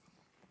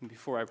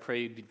Before I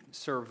pray, you'd be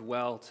served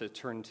well to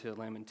turn to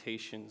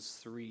Lamentations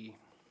 3.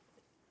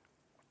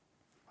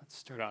 Let's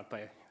start out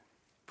by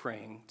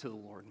praying to the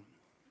Lord.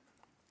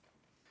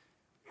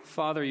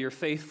 Father, your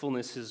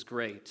faithfulness is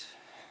great,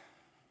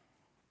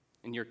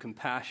 and your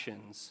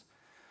compassions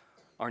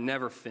are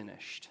never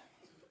finished.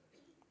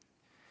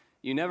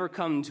 You never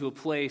come to a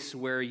place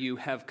where you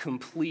have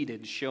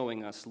completed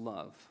showing us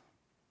love,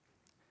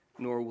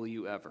 nor will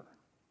you ever.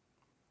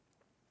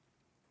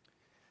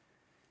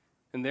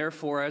 And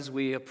therefore, as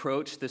we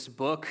approach this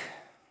book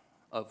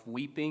of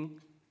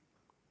weeping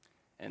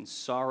and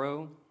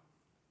sorrow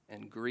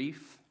and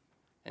grief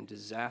and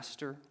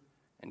disaster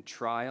and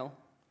trial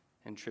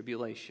and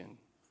tribulation,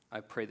 I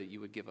pray that you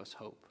would give us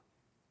hope.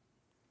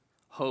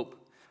 Hope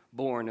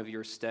born of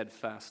your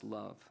steadfast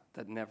love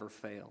that never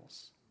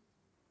fails.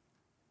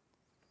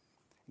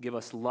 Give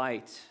us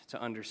light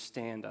to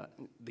understand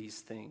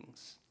these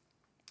things.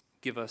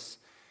 Give us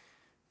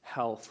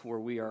health where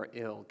we are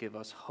ill. Give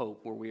us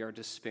hope where we are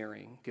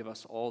despairing. Give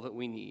us all that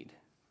we need,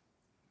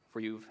 for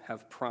you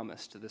have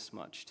promised this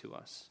much to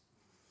us.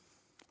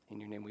 In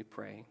your name we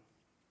pray.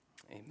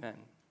 Amen.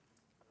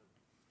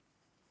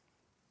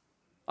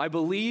 I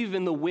believe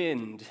in the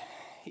wind,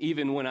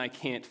 even when I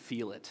can't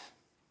feel it.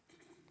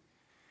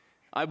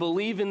 I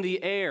believe in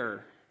the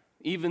air,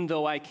 even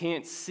though I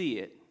can't see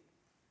it.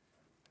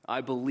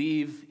 I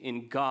believe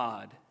in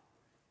God,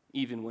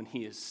 even when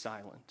he is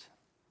silent.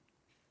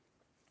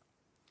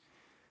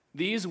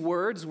 These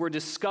words were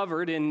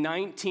discovered in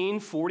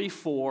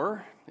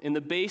 1944 in the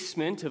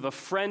basement of a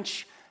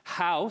French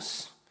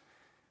house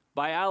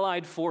by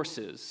Allied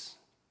forces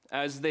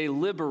as they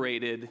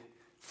liberated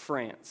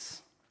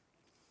France.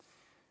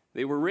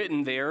 They were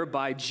written there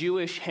by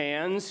Jewish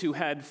hands who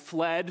had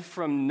fled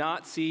from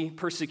Nazi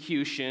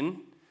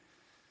persecution.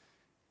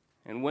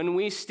 And when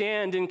we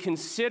stand and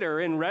consider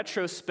in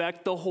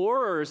retrospect the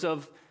horrors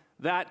of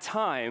that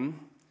time,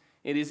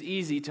 it is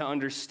easy to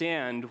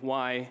understand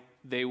why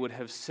they would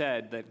have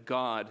said that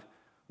God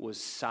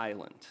was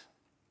silent.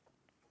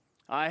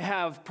 I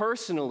have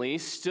personally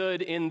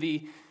stood in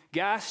the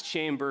gas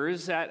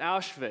chambers at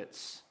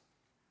Auschwitz.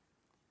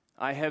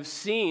 I have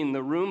seen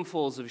the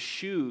roomfuls of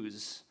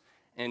shoes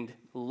and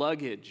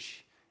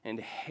luggage and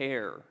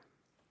hair.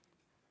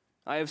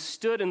 I have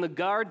stood in the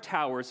guard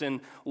towers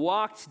and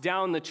walked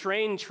down the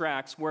train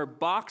tracks where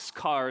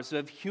boxcars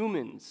of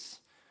humans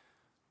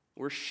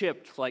were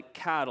shipped like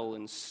cattle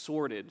and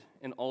sorted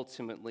and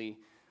ultimately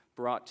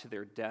brought to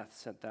their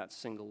deaths at that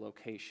single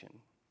location.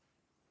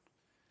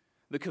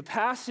 The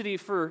capacity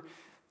for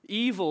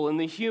evil in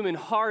the human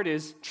heart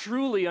is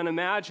truly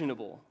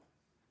unimaginable,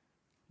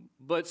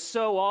 but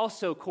so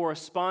also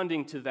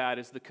corresponding to that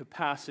is the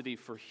capacity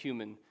for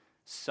human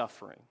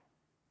suffering.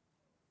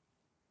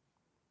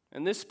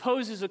 And this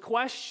poses a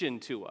question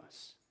to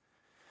us.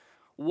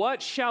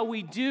 What shall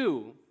we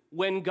do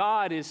when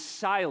God is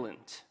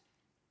silent?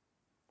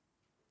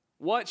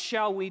 What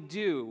shall we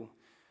do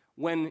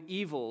when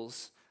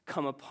evils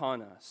come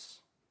upon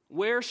us?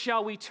 Where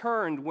shall we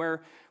turn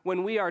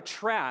when we are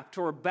trapped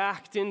or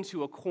backed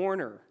into a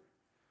corner?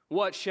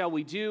 What shall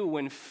we do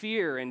when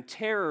fear and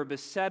terror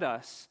beset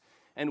us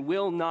and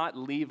will not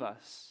leave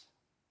us?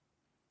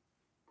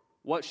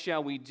 What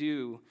shall we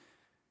do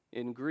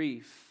in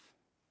grief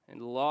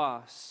and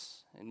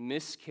loss and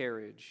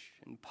miscarriage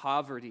and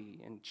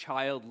poverty and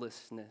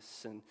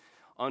childlessness and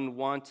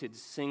unwanted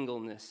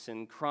singleness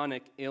and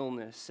chronic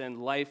illness and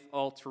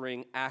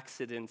life-altering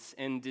accidents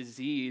and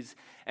disease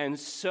and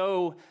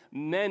so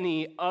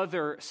many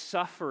other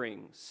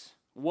sufferings?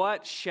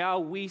 What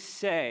shall we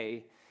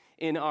say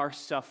in our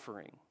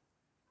suffering?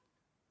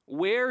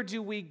 Where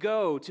do we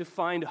go to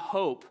find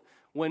hope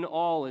when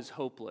all is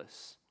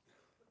hopeless?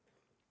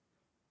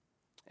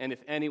 And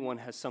if anyone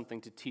has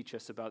something to teach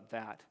us about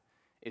that,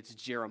 it's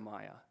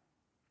Jeremiah.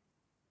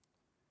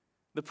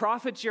 The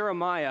prophet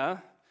Jeremiah,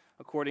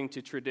 according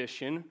to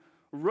tradition,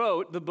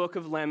 wrote the book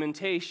of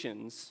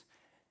Lamentations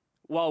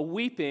while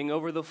weeping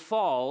over the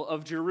fall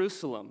of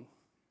Jerusalem.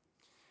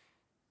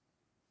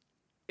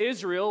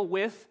 Israel,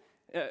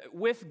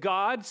 with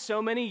God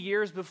so many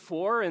years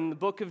before in the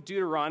book of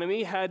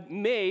Deuteronomy, had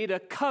made a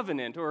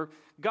covenant, or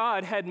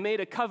God had made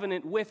a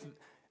covenant with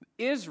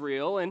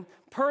Israel, and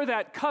per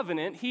that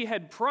covenant, he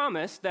had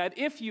promised that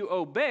if you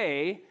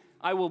obey,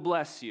 I will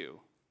bless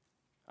you.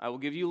 I will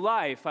give you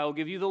life, I will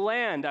give you the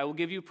land, I will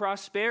give you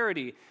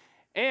prosperity.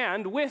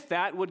 And with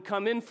that would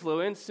come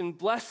influence and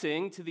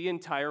blessing to the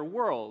entire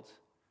world.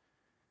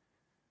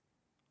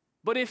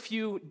 But if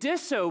you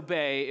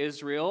disobey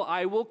Israel,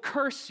 I will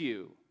curse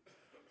you,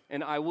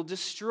 and I will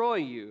destroy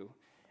you,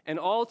 and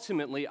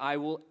ultimately I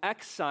will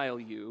exile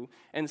you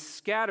and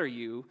scatter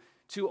you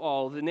to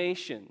all the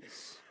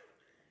nations.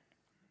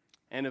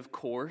 And of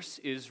course,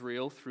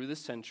 Israel through the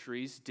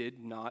centuries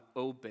did not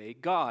obey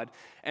God.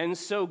 And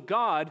so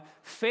God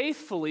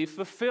faithfully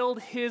fulfilled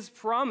his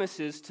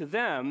promises to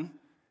them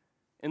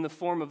in the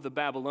form of the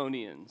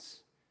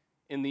Babylonians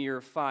in the year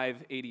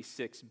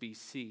 586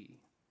 BC.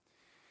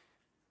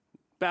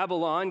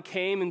 Babylon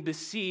came and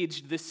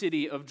besieged the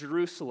city of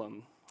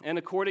Jerusalem. And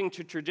according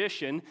to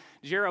tradition,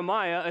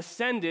 Jeremiah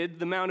ascended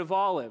the Mount of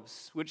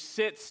Olives, which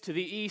sits to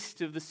the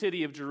east of the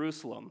city of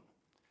Jerusalem.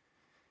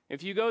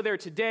 If you go there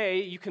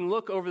today, you can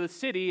look over the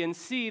city and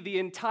see the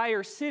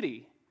entire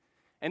city.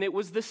 And it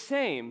was the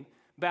same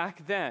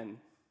back then.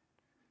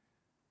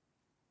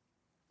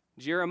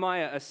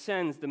 Jeremiah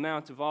ascends the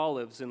Mount of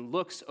Olives and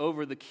looks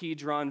over the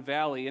Kidron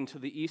Valley into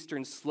the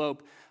eastern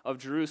slope of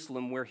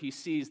Jerusalem, where he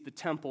sees the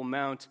Temple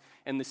Mount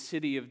and the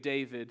city of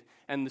David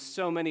and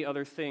so many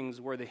other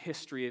things where the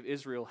history of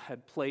Israel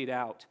had played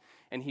out.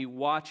 And he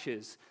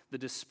watches the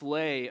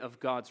display of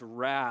God's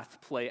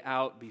wrath play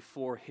out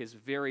before his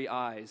very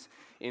eyes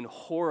in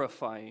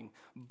horrifying,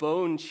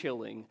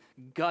 bone-chilling,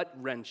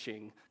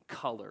 gut-wrenching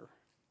color.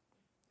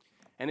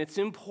 And it's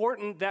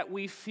important that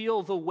we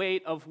feel the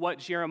weight of what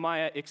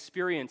Jeremiah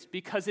experienced,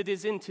 because it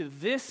is into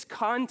this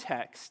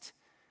context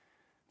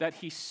that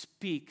he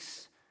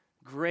speaks,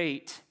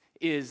 "Great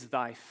is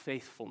thy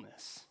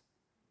faithfulness.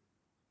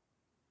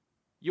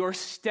 Your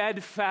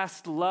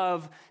steadfast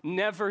love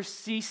never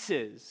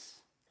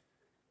ceases.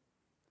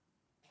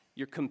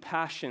 Your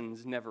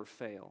compassions never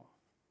fail."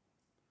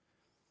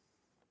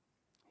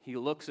 He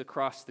looks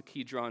across the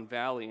Kidron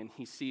Valley and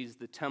he sees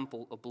the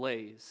temple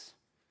ablaze.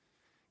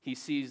 He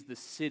sees the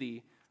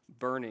city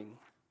burning.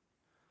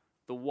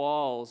 The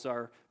walls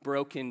are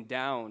broken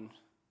down.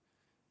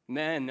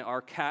 Men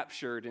are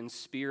captured and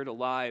speared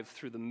alive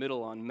through the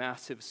middle on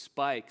massive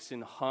spikes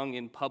and hung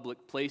in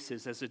public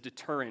places as a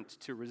deterrent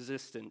to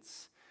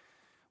resistance.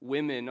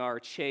 Women are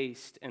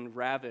chased and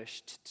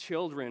ravished.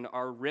 Children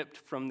are ripped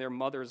from their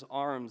mother's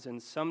arms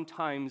and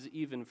sometimes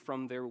even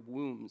from their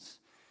wombs,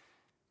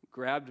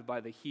 grabbed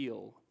by the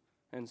heel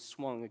and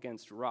swung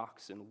against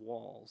rocks and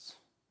walls.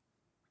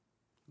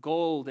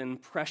 Gold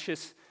and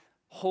precious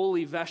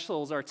holy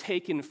vessels are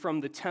taken from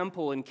the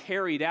temple and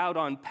carried out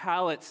on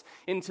pallets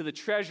into the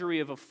treasury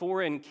of a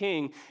foreign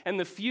king, and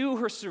the few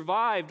who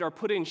survived are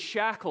put in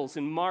shackles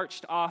and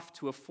marched off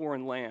to a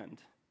foreign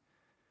land.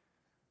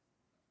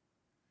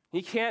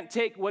 He can't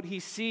take what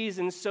he sees,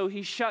 and so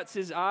he shuts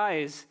his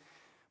eyes,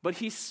 but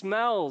he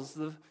smells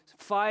the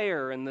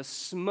fire and the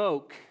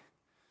smoke.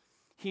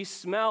 He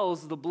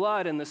smells the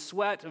blood and the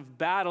sweat of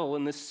battle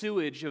and the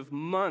sewage of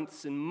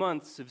months and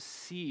months of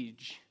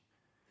siege.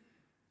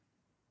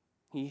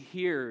 He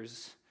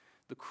hears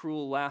the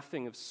cruel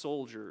laughing of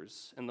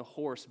soldiers and the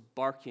hoarse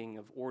barking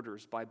of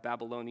orders by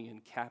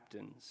Babylonian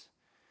captains.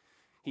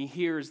 He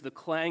hears the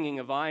clanging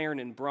of iron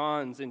and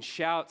bronze and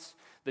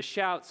the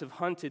shouts of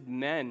hunted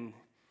men.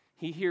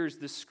 He hears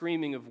the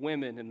screaming of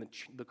women and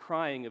the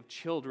crying of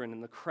children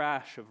and the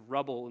crash of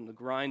rubble and the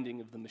grinding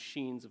of the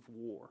machines of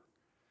war.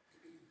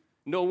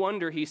 No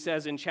wonder, he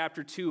says in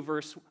chapter 2,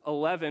 verse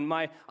 11,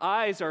 "My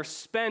eyes are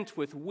spent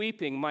with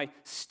weeping, my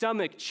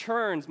stomach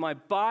churns, my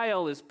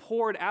bile is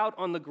poured out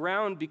on the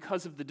ground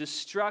because of the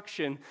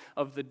destruction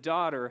of the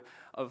daughter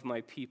of my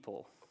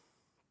people."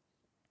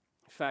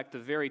 In fact, the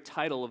very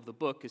title of the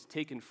book is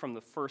taken from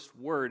the first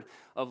word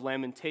of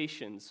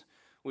Lamentations,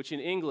 which in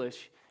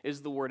English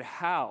is the word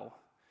how,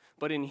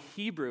 but in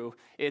Hebrew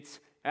it's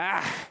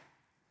ah.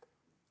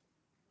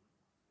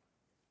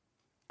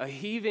 A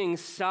heaving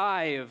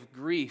sigh of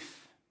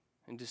grief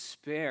and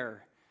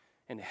despair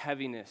and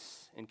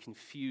heaviness and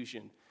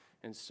confusion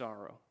and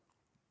sorrow.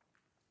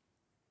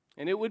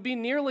 And it would be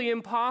nearly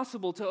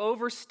impossible to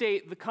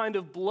overstate the kind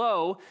of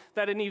blow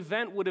that an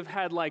event would have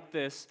had like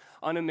this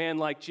on a man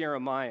like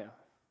Jeremiah,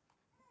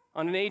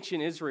 on an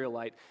ancient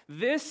Israelite.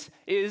 This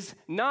is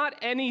not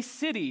any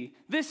city.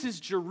 This is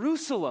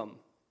Jerusalem.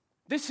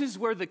 This is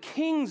where the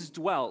kings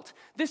dwelt.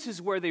 This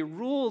is where they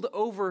ruled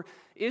over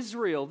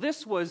Israel.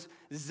 This was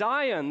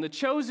Zion, the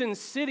chosen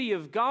city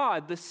of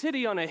God, the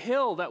city on a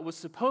hill that was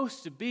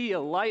supposed to be a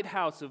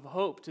lighthouse of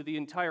hope to the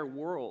entire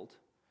world.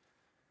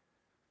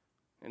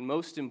 And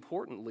most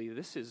importantly,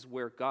 this is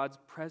where God's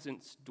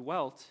presence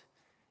dwelt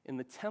in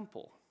the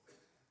temple.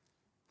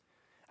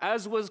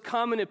 As was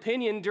common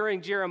opinion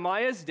during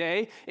Jeremiah's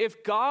day,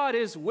 if God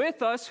is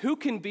with us, who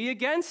can be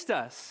against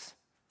us?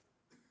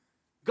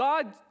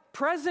 God's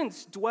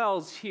presence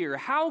dwells here.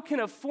 How can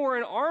a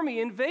foreign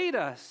army invade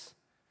us?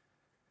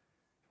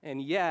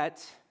 And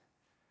yet,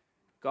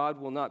 God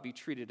will not be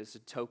treated as a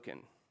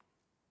token.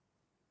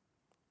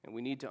 And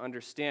we need to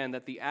understand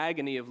that the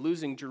agony of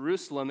losing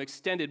Jerusalem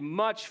extended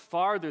much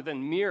farther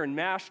than mere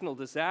national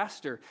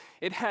disaster.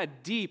 It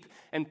had deep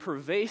and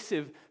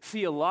pervasive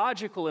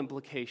theological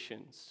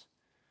implications.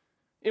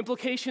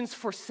 Implications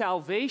for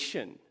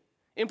salvation.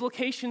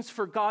 Implications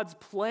for God's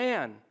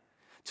plan.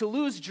 To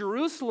lose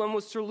Jerusalem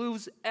was to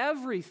lose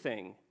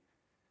everything.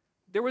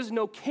 There was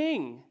no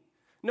king,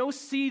 no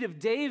seed of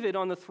David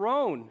on the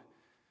throne,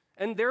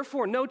 and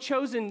therefore no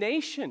chosen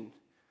nation,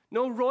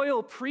 no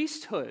royal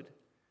priesthood.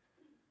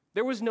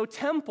 There was no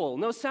temple,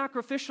 no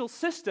sacrificial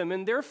system,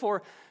 and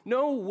therefore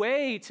no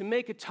way to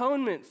make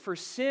atonement for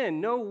sin,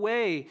 no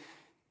way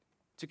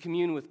to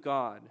commune with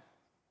God.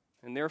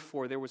 And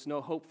therefore there was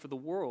no hope for the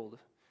world,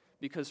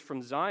 because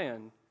from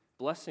Zion,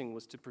 blessing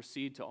was to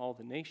proceed to all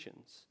the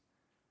nations.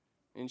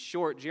 In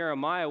short,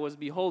 Jeremiah was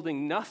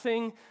beholding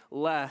nothing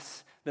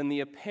less than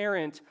the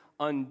apparent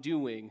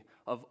undoing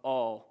of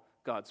all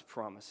God's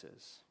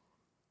promises.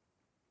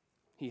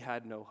 He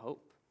had no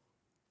hope.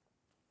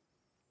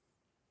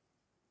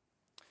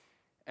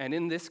 And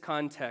in this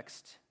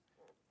context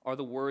are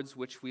the words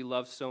which we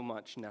love so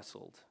much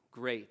nestled.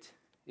 Great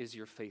is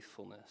your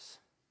faithfulness.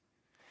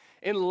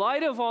 In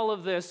light of all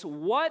of this,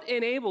 what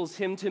enables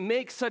him to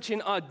make such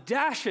an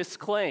audacious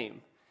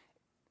claim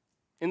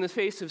in the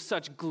face of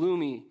such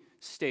gloomy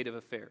state of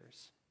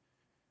affairs?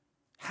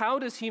 How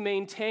does he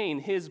maintain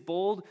his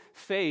bold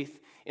faith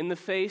in the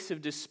face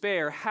of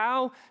despair?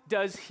 How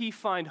does he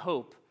find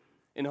hope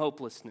in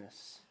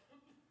hopelessness?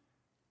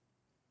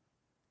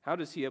 How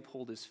does he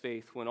uphold his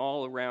faith when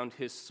all around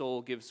his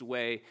soul gives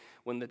way,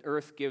 when the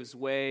earth gives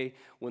way,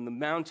 when the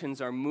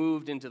mountains are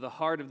moved into the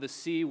heart of the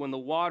sea, when the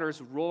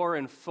waters roar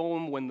and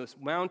foam, when the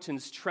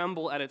mountains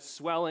tremble at its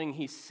swelling?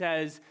 He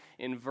says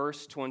in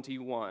verse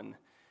 21,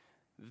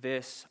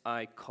 "This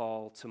I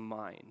call to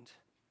mind,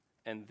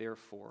 and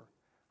therefore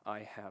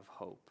I have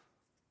hope."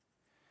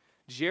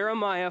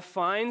 Jeremiah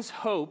finds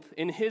hope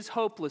in his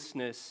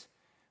hopelessness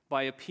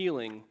by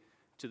appealing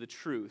to the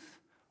truth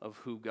of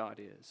who God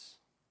is.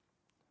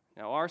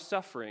 Now, our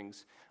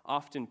sufferings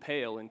often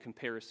pale in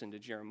comparison to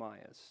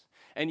Jeremiah's,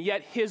 and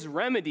yet his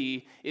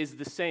remedy is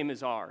the same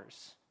as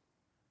ours.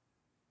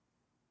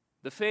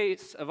 The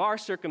face of our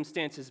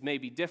circumstances may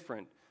be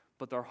different,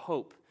 but our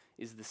hope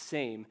is the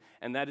same,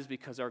 and that is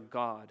because our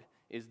God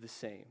is the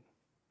same.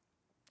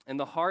 And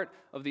the heart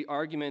of the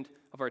argument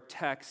of our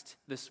text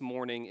this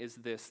morning is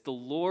this: the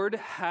Lord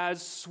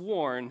has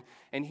sworn,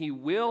 and he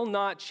will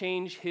not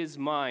change his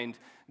mind.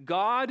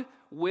 God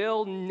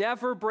will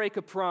never break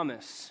a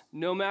promise,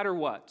 no matter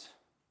what.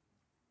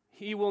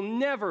 He will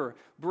never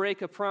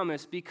break a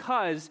promise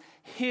because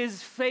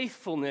his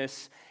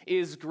faithfulness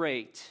is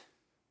great,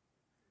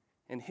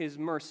 and his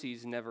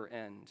mercies never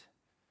end.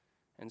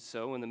 And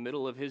so, in the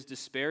middle of his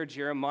despair,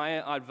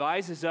 Jeremiah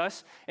advises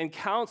us and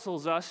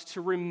counsels us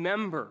to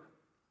remember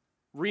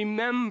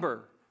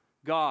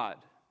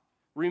God.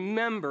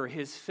 Remember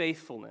his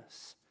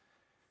faithfulness.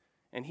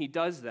 And he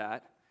does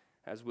that,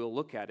 as we'll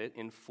look at it,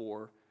 in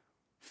 4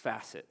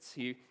 facets.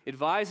 He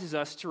advises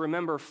us to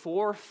remember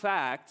 4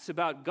 facts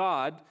about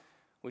God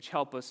which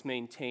help us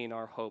maintain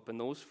our hope. And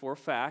those 4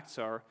 facts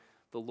are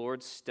the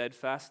Lord's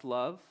steadfast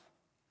love,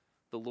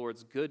 the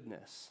Lord's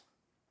goodness,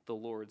 the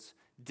Lord's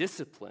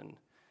discipline,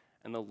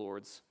 and the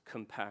Lord's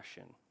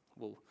compassion.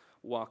 We'll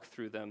walk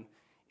through them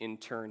in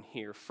turn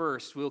here.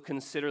 First, we'll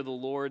consider the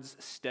Lord's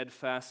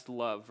steadfast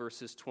love,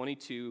 verses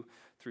 22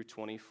 through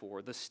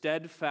 24. The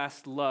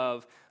steadfast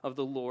love of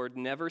the Lord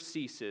never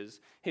ceases.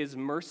 His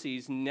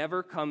mercies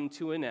never come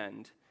to an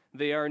end.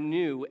 They are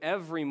new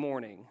every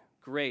morning.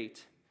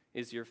 Great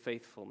is your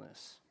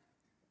faithfulness.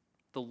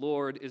 The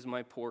Lord is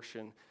my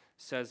portion,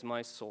 says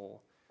my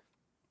soul.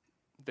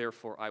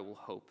 Therefore I will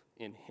hope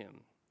in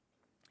him.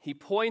 He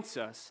points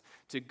us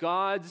to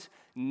God's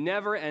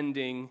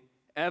never-ending,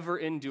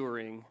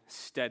 ever-enduring,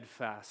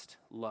 steadfast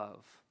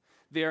love.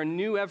 They are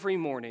new every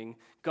morning.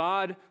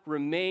 God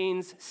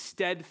remains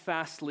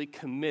steadfastly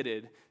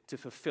committed to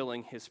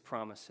fulfilling his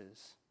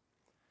promises.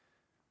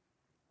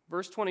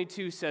 Verse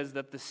 22 says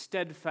that the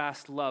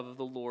steadfast love of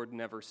the Lord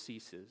never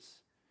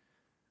ceases.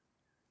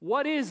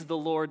 What is the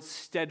Lord's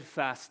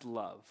steadfast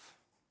love?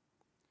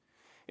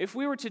 If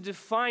we were to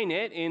define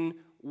it in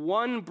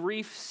one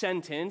brief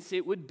sentence,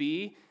 it would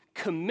be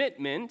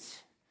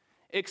commitment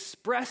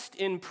expressed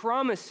in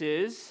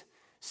promises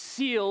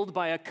sealed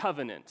by a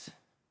covenant.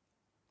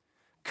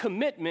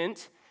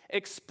 Commitment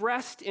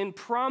expressed in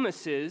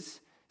promises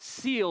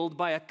sealed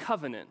by a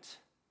covenant.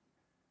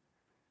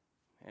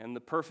 And the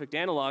perfect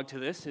analog to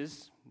this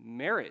is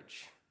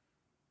marriage.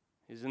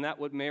 Isn't that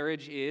what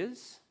marriage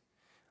is?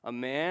 A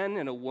man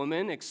and a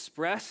woman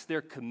express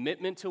their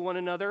commitment to one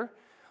another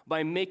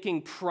by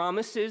making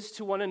promises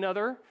to one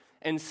another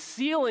and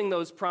sealing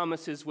those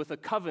promises with a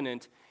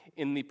covenant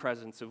in the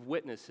presence of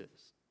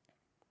witnesses.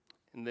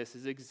 And this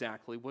is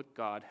exactly what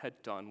God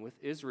had done with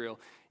Israel.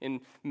 In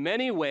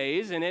many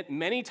ways, and at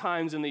many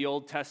times in the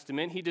Old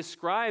Testament, he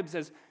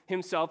describes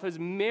himself as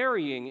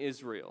marrying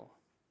Israel.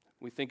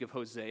 We think of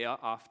Hosea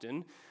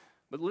often,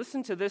 but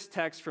listen to this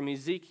text from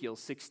Ezekiel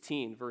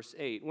 16, verse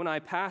 8. When I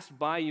passed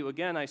by you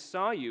again, I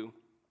saw you.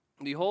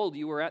 Behold,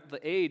 you were at the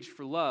age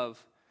for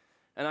love,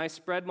 and I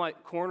spread my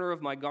corner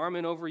of my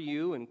garment over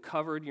you and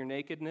covered your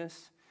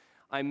nakedness.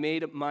 I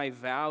made my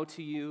vow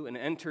to you and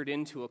entered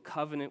into a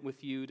covenant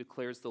with you,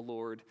 declares the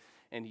Lord,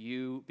 and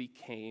you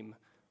became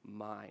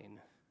mine.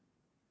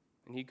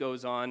 And he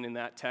goes on in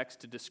that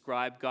text to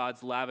describe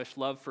God's lavish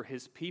love for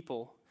his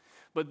people.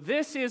 But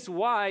this is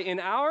why in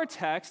our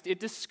text it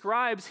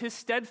describes his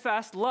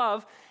steadfast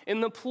love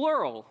in the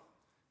plural.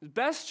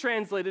 Best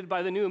translated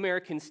by the New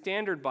American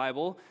Standard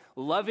Bible,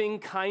 loving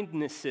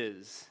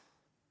kindnesses.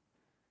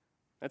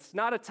 That's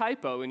not a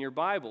typo in your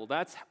Bible.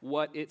 That's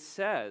what it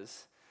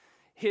says.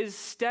 His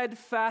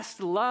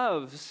steadfast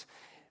loves,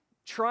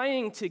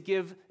 trying to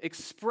give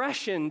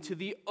expression to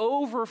the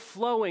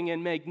overflowing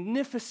and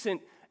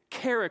magnificent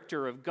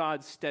character of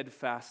God's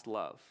steadfast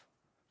love.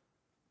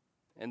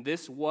 And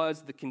this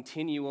was the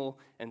continual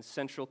and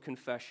central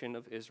confession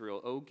of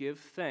Israel. Oh, give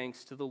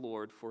thanks to the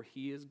Lord, for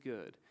he is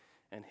good,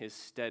 and his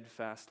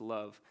steadfast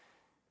love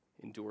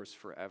endures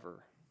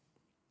forever.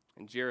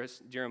 And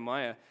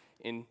Jeremiah,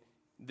 in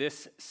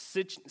this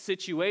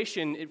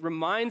situation, it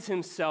reminds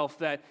himself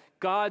that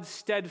God's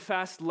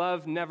steadfast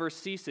love never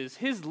ceases.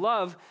 His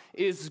love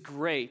is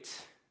great.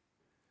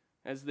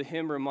 As the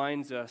hymn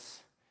reminds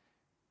us,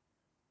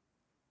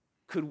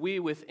 could we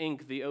with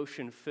ink the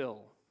ocean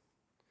fill,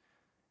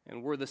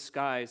 and were the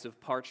skies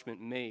of parchment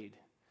made,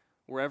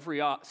 were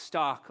every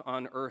stalk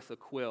on earth a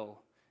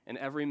quill, and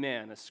every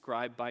man a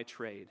scribe by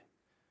trade,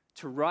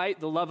 to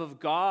write the love of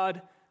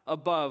God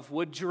above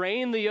would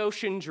drain the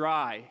ocean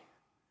dry,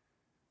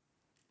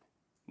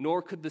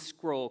 nor could the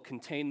scroll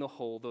contain the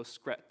whole, though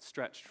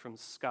stretched from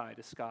sky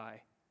to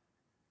sky.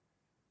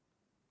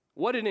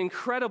 What an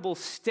incredible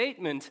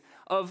statement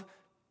of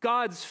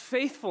God's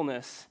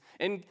faithfulness.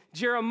 And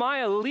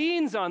Jeremiah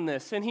leans on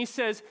this, and he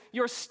says,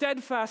 your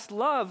steadfast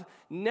love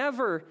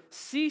never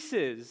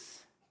ceases.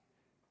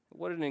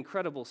 What an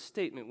incredible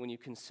statement when you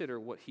consider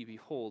what he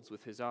beholds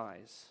with his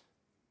eyes.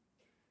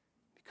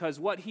 Because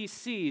what he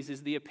sees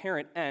is the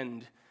apparent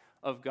end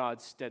of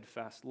God's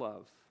steadfast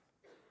love,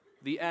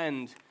 the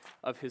end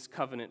of his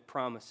covenant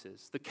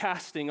promises, the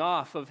casting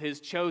off of his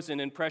chosen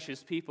and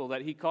precious people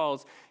that he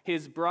calls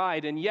his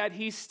bride. And yet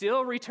he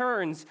still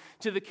returns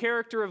to the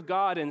character of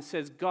God and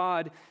says,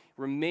 God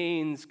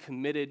remains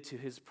committed to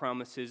his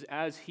promises.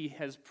 As he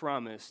has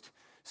promised,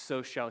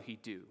 so shall he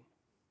do.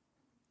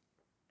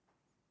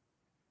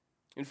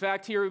 In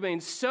fact, he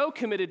remains so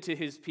committed to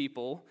his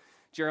people,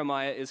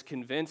 Jeremiah is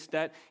convinced,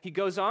 that he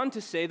goes on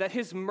to say that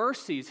his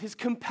mercies, his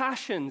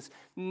compassions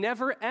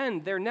never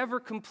end. They're never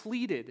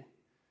completed.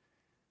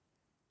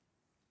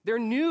 They're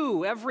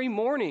new every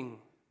morning.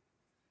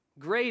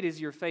 Great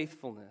is your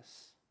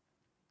faithfulness.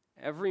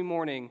 Every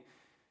morning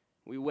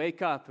we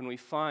wake up and we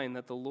find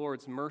that the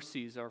Lord's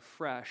mercies are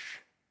fresh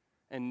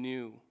and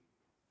new.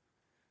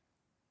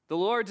 The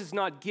Lord does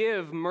not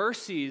give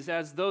mercies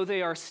as though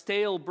they are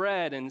stale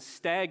bread and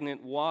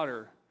stagnant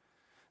water.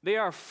 They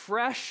are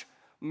fresh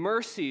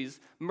mercies,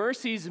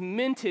 mercies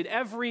minted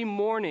every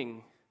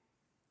morning.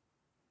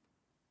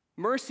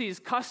 Mercies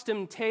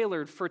custom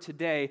tailored for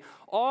today,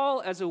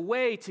 all as a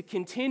way to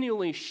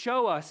continually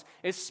show us,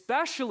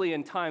 especially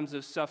in times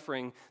of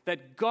suffering,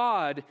 that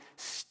God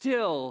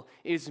still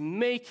is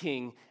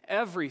making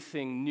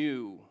everything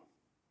new.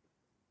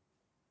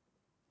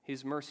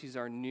 His mercies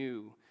are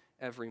new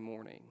every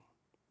morning.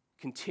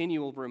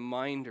 Continual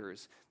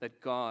reminders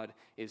that God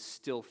is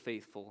still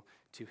faithful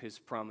to his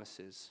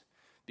promises.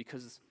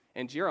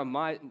 And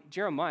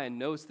Jeremiah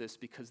knows this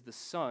because the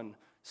sun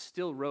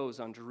still rose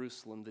on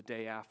Jerusalem the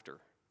day after.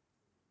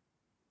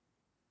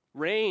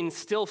 Rain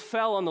still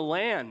fell on the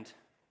land.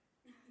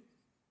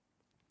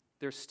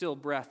 There's still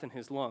breath in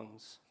his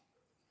lungs.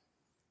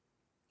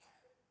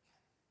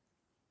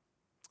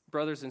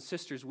 Brothers and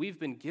sisters, we've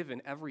been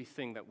given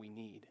everything that we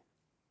need.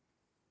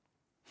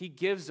 He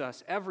gives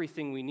us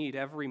everything we need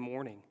every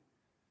morning.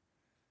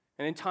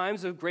 And in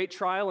times of great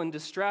trial and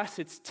distress,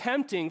 it's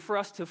tempting for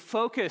us to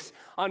focus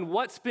on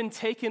what's been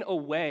taken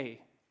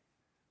away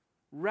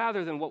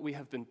rather than what we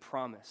have been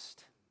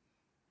promised.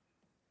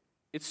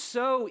 It's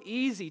so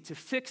easy to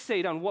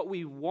fixate on what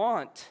we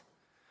want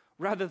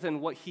rather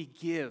than what he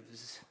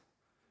gives.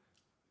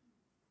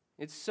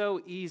 It's so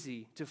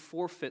easy to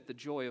forfeit the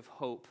joy of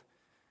hope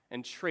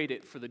and trade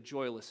it for the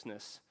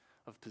joylessness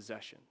of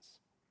possessions.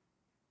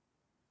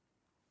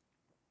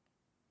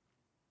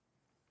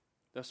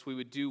 Thus, we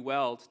would do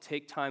well to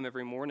take time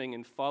every morning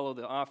and follow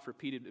the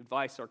oft-repeated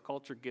advice our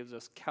culture gives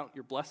us: count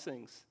your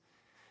blessings.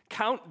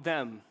 Count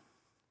them.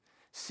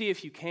 See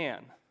if you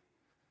can.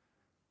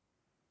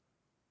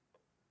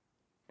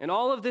 And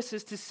all of this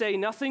is to say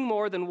nothing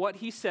more than what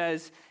he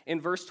says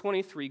in verse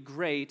 23,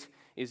 great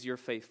is your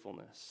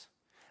faithfulness.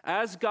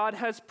 As God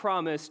has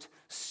promised,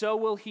 so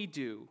will he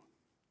do.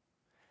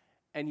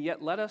 And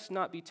yet let us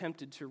not be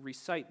tempted to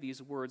recite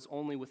these words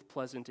only with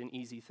pleasant and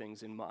easy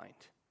things in mind.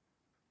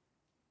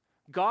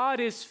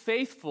 God is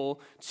faithful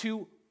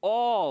to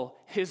all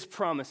his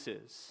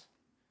promises,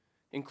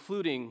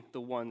 including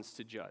the ones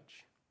to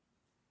judge.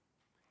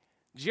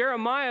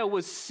 Jeremiah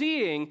was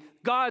seeing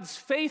God's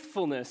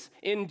faithfulness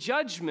in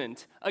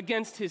judgment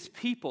against his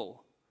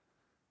people.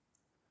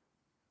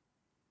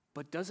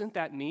 But doesn't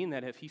that mean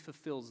that if he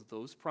fulfills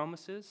those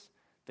promises,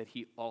 that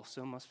he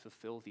also must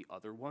fulfill the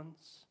other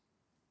ones,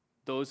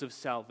 those of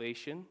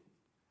salvation?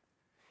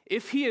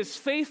 If he is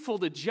faithful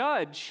to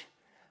judge,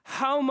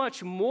 how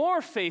much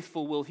more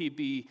faithful will he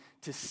be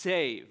to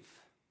save?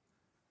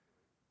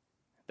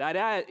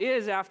 That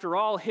is, after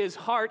all, his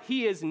heart.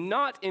 He is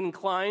not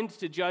inclined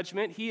to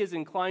judgment. He is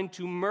inclined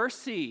to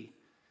mercy,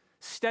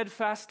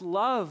 steadfast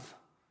love,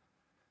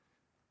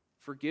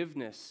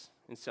 forgiveness,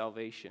 and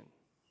salvation.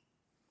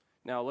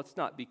 Now, let's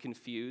not be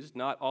confused.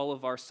 Not all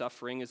of our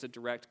suffering is a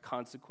direct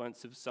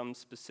consequence of some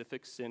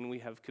specific sin we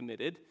have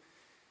committed.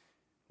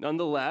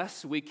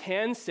 Nonetheless, we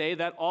can say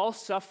that all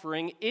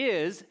suffering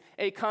is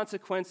a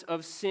consequence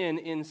of sin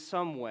in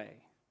some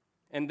way.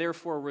 and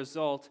therefore a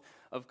result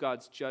of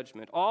God's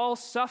judgment. All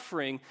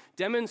suffering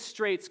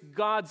demonstrates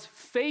God's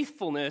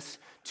faithfulness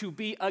to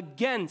be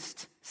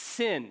against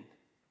sin.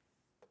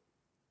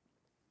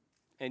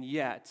 And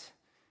yet,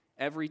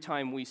 every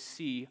time we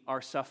see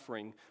our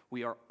suffering,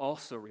 we are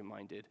also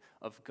reminded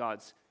of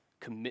God's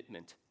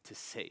commitment to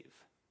save.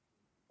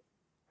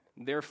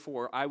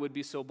 Therefore, I would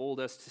be so bold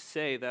as to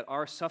say that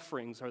our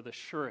sufferings are the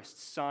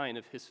surest sign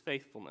of his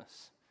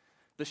faithfulness,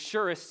 the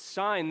surest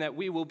sign that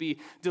we will be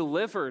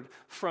delivered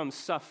from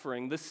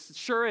suffering, the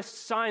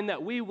surest sign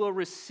that we will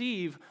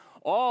receive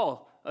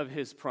all of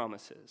his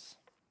promises.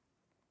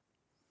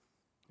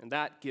 And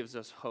that gives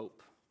us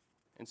hope.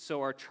 And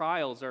so our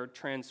trials are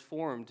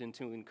transformed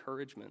into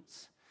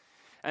encouragements.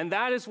 And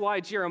that is why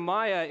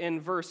Jeremiah in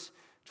verse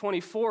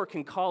 24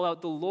 can call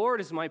out, "The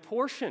Lord is my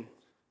portion.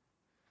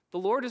 The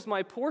Lord is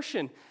my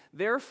portion,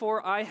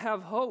 therefore I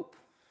have hope."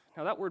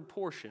 Now that word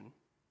portion,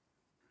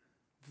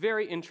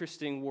 very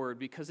interesting word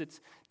because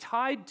it's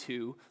tied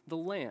to the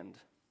land.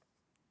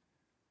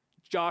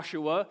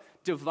 Joshua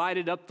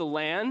divided up the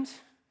land,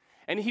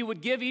 and he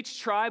would give each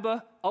tribe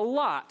a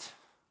lot,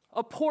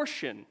 a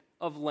portion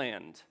of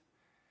land.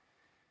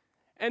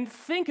 And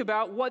think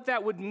about what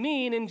that would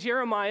mean in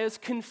Jeremiah's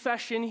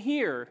confession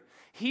here.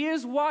 He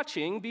is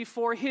watching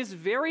before his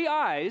very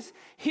eyes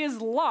his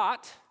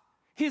lot,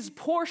 his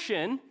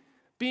portion,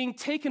 being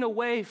taken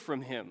away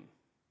from him.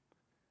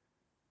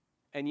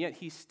 And yet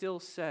he still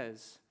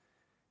says,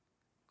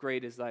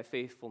 "Great is thy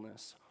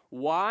faithfulness."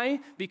 Why?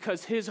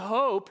 Because his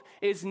hope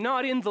is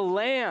not in the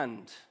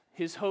land.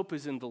 His hope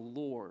is in the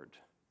Lord.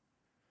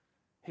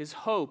 His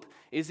hope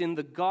is in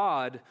the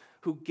God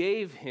who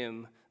gave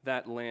him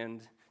that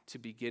land to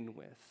begin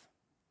with.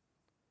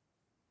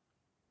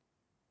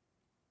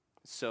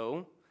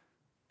 So,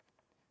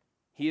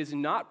 he is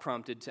not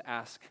prompted to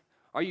ask,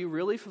 "Are you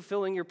really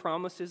fulfilling your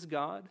promises,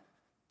 God?"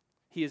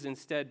 He is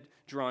instead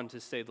drawn to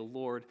say, "The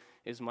Lord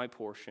is my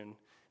portion."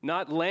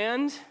 Not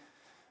land,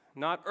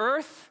 not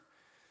earth,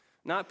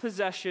 not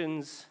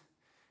possessions,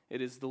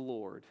 it is the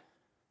Lord.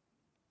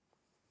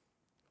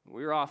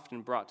 We're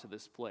often brought to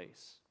this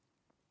place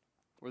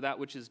where that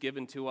which is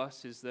given to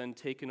us is then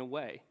taken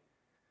away.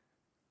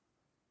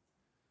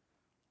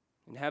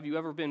 And have you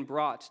ever been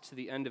brought to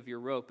the end of your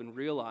rope and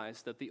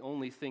realized that the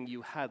only thing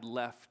you had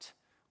left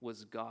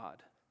was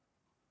God?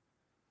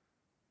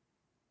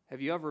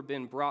 Have you ever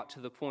been brought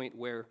to the point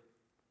where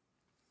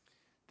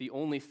the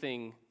only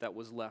thing that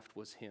was left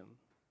was him?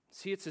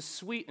 See, it's a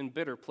sweet and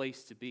bitter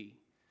place to be.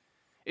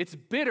 It's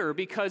bitter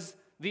because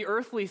the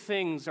earthly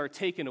things are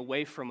taken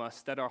away from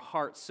us that our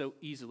hearts so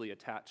easily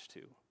attach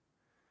to.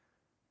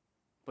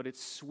 But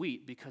it's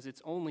sweet because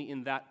it's only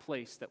in that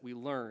place that we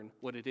learn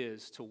what it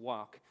is to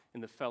walk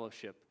in the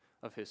fellowship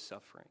of his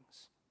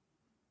sufferings.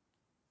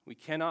 We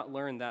cannot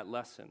learn that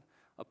lesson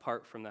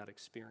apart from that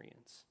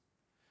experience.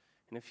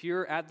 And if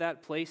you're at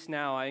that place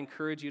now, I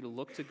encourage you to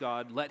look to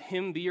God. Let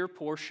him be your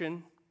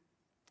portion,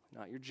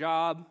 not your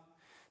job,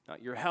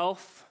 not your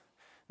health,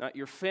 not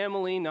your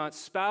family, not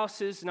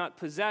spouses, not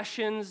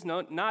possessions,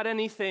 not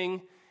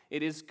anything.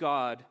 It is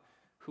God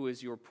who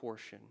is your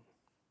portion.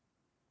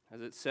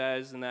 As it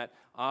says in that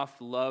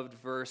oft-loved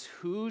verse,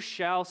 "Who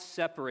shall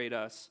separate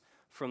us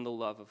from the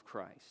love of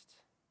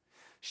Christ?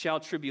 Shall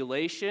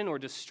tribulation or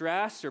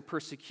distress or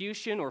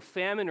persecution or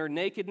famine or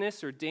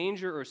nakedness or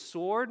danger or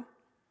sword?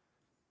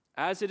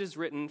 As it is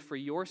written, for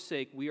your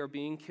sake we are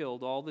being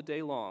killed all the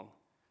day long.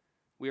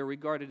 We are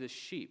regarded as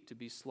sheep to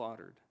be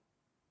slaughtered.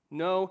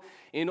 No,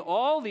 in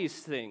all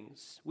these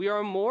things we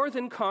are more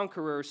than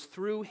conquerors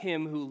through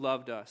him who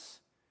loved us.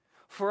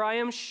 For I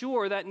am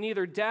sure that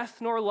neither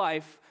death nor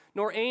life,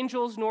 nor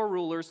angels, nor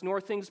rulers,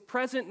 nor things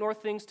present, nor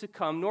things to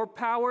come, nor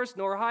powers,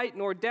 nor height,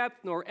 nor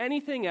depth, nor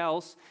anything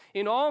else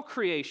in all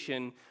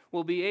creation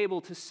will be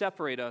able to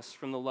separate us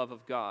from the love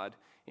of God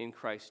in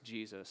Christ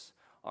Jesus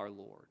our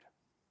Lord."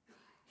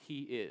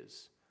 He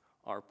is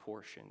our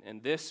portion,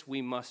 and this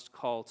we must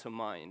call to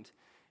mind,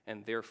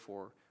 and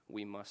therefore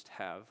we must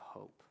have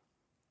hope.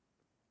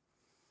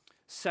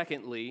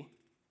 Secondly,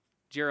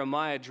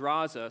 Jeremiah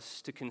draws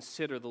us to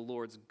consider the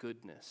Lord's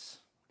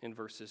goodness in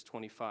verses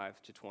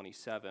 25 to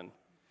 27.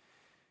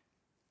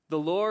 "The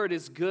Lord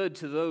is good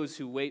to those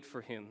who wait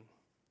for him,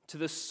 to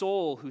the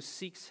soul who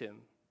seeks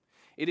him.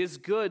 It is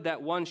good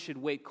that one should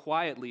wait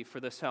quietly for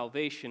the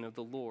salvation of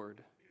the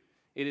Lord.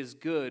 It is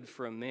good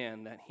for a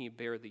man that he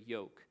bear the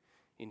yoke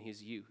in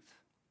his youth."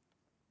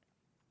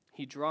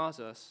 He draws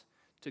us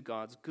to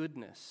God's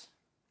goodness.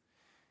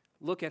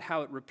 Look at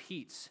how it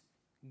repeats,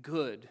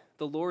 good.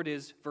 The Lord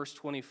is, verse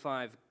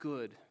 25,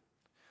 good.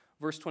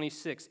 Verse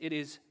 26, it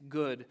is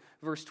good.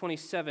 Verse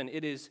 27,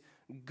 it is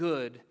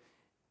good.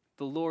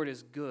 The Lord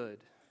is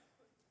good.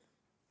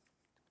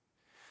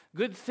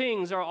 Good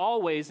things are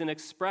always an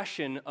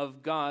expression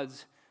of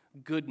God's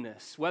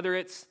goodness, whether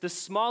it's the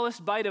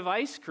smallest bite of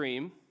ice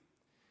cream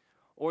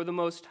or the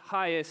most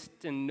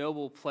highest and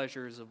noble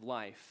pleasures of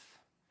life.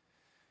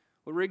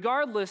 But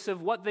regardless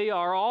of what they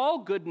are, all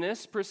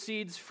goodness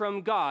proceeds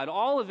from God.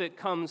 All of it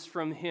comes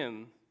from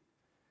him.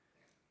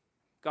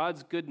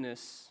 God's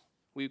goodness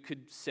we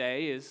could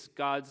say, is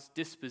God's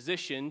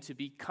disposition to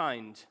be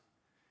kind,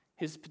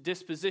 his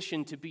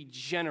disposition to be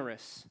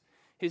generous,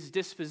 his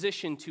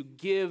disposition to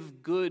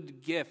give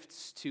good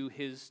gifts to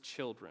his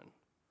children.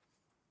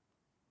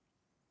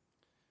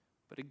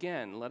 But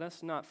again, let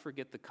us not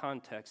forget the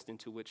context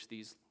into which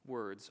these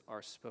words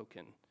are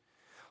spoken.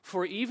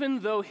 For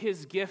even though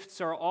his gifts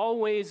are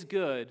always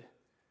good,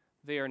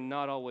 they are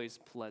not always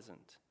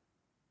pleasant.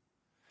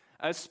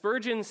 As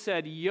Spurgeon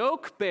said,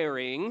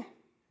 yoke-bearing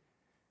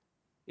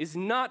is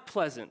not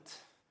pleasant,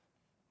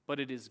 but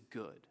it is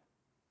good.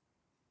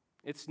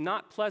 It's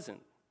not pleasant,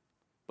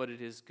 but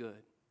it is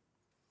good.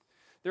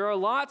 There are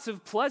lots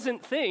of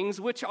pleasant things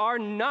which are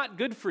not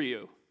good for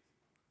you,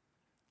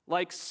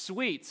 like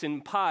sweets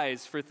and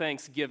pies for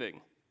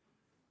Thanksgiving.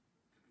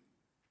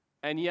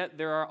 And yet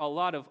there are a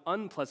lot of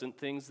unpleasant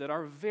things that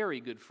are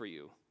very good for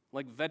you,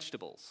 like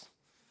vegetables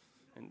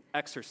and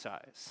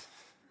exercise.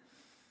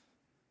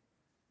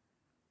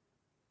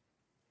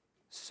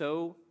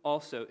 So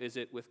also is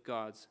it with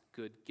God's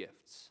good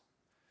gifts.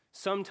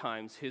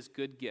 Sometimes his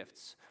good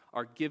gifts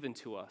are given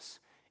to us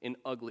in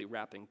ugly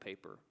wrapping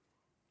paper.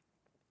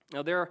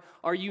 Now, there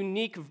are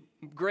unique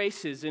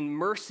graces and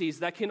mercies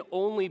that can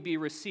only be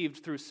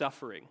received through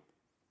suffering.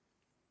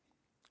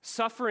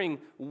 Suffering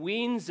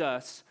weans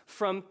us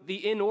from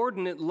the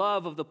inordinate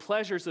love of the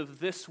pleasures of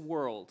this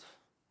world.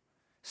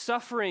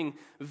 Suffering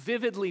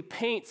vividly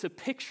paints a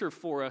picture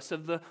for us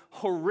of the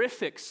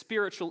horrific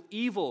spiritual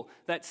evil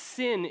that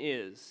sin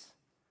is.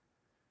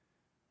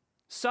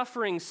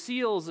 Suffering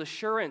seals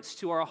assurance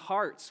to our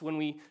hearts when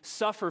we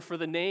suffer for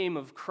the name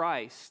of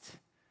Christ.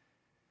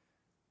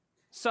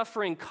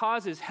 Suffering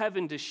causes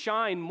heaven to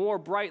shine more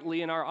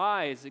brightly in our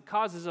eyes. It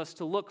causes us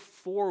to look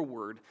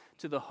forward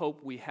to the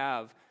hope we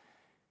have.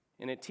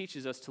 And it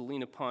teaches us to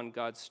lean upon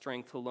God's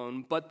strength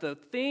alone. But the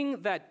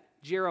thing that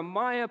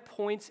Jeremiah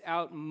points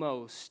out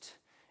most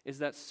is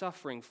that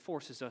suffering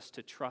forces us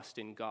to trust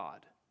in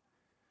God.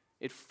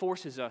 It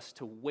forces us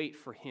to wait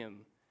for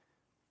him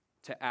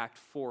to act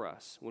for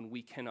us when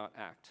we cannot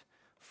act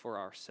for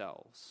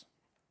ourselves.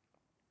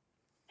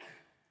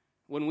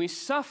 When we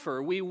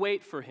suffer, we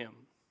wait for him.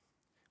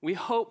 We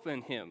hope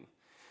in him.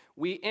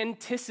 We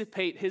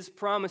anticipate his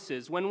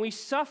promises. When we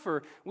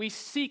suffer, we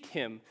seek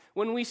him.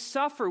 When we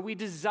suffer, we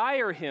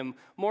desire him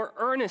more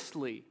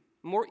earnestly,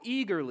 more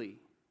eagerly.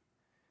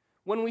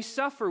 When we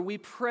suffer, we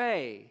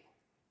pray.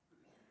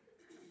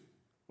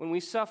 When we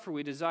suffer,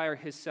 we desire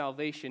his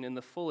salvation in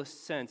the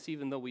fullest sense,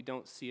 even though we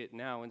don't see it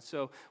now. And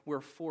so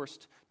we're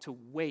forced to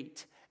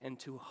wait and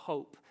to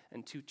hope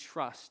and to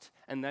trust,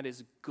 and that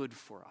is good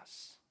for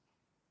us.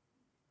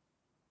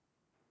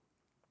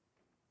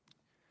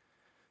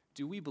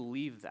 Do we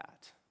believe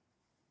that?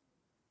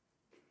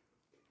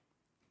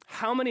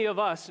 How many of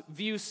us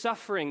view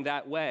suffering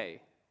that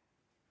way?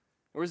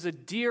 There was a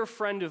dear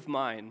friend of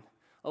mine,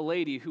 a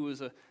lady who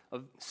was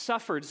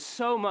suffered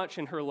so much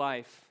in her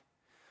life,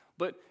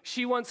 but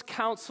she once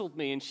counseled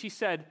me and she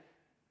said,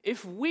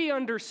 if we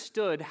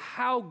understood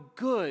how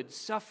good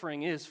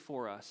suffering is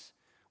for us,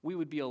 we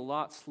would be a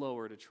lot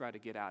slower to try to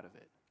get out of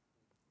it.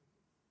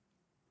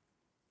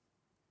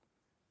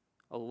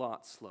 A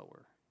lot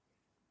slower.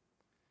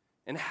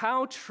 And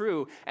how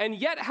true, and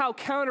yet how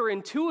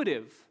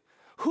counterintuitive.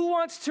 Who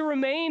wants to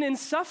remain in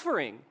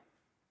suffering?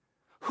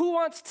 Who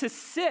wants to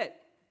sit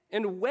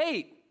and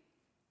wait?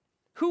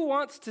 Who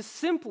wants to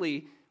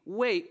simply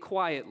wait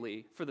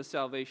quietly for the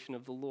salvation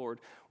of the Lord?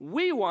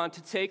 We want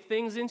to take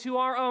things into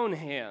our own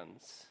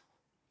hands.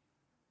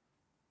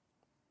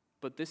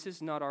 But this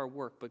is not our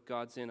work, but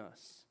God's in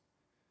us.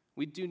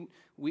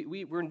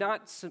 We're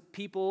not some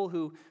people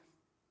who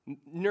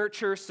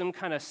nurture some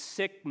kind of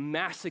sick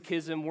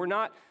masochism. We're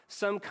not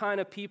some kind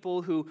of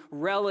people who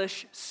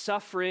relish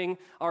suffering.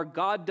 Our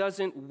God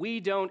doesn't, we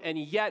don't, and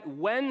yet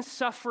when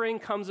suffering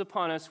comes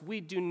upon us,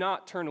 we do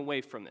not turn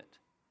away from it.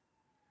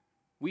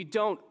 We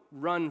don't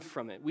run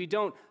from it. We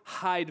don't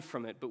hide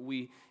from it, but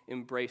we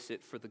embrace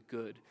it for the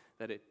good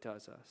that it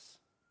does us.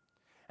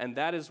 And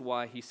that is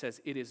why he says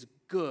it is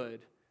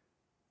good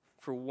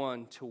for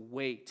one to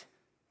wait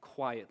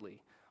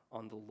quietly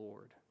on the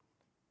Lord.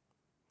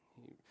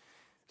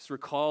 This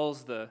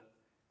recalls the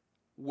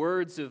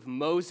words of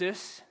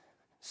Moses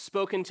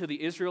spoken to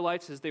the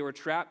Israelites as they were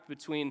trapped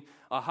between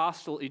a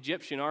hostile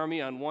Egyptian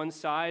army on one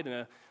side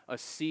and a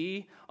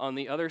sea on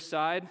the other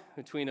side,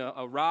 between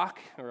a rock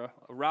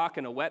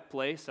and a wet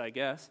place, I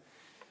guess.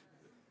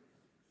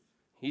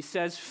 He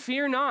says,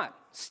 "Fear not,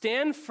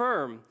 stand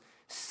firm,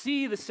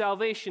 see the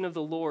salvation of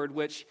the Lord,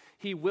 which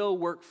he will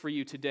work for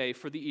you today.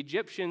 For the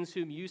Egyptians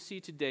whom you see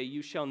today,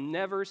 you shall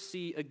never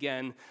see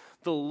again.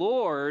 The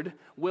Lord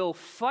will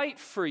fight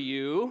for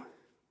you,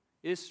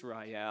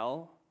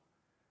 Israel,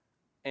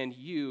 and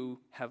you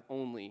have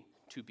only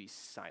to be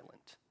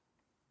silent."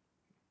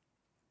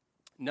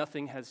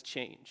 Nothing has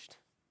changed.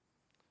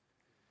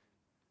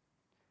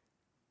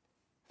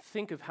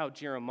 Think of how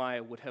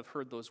Jeremiah would have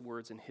heard those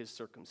words in his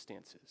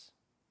circumstances.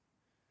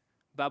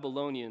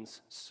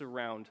 Babylonians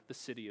surround the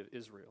city of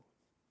Israel.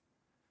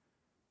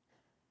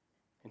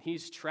 And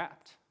he's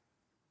trapped.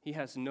 He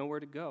has nowhere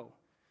to go.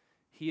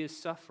 He is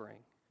suffering,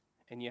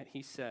 and yet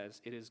he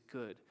says it is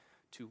good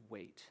to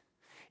wait.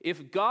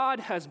 If God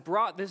has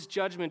brought this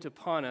judgment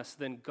upon us,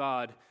 then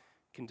God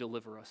can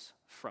deliver us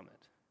from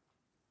it.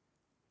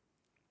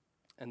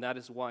 And that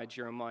is why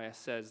Jeremiah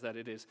says that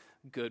it is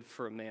good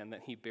for a man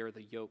that he bear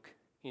the yoke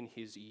in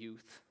his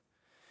youth.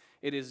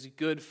 It is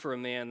good for a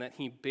man that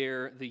he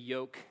bear the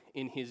yoke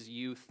in his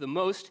youth. The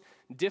most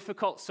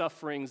difficult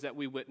sufferings that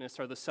we witness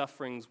are the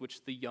sufferings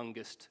which the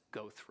youngest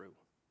go through.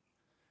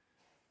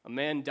 A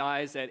man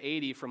dies at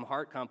 80 from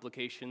heart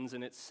complications,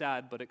 and it's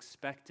sad but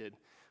expected.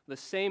 The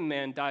same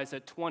man dies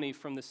at 20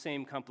 from the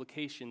same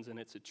complications, and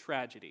it's a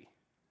tragedy.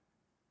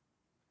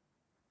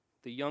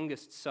 The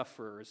youngest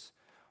sufferers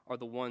are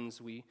the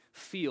ones we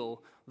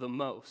feel the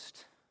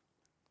most.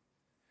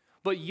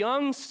 But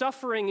young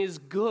suffering is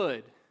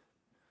good.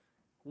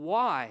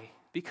 Why?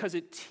 Because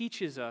it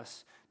teaches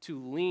us to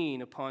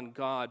lean upon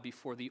God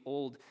before the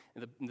old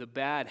and the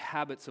bad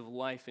habits of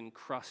life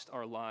encrust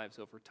our lives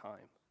over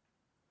time.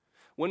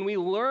 When we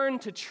learn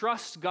to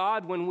trust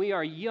God when we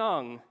are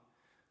young,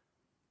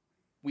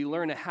 we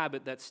learn a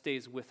habit that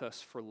stays with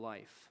us for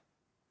life.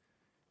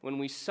 When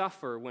we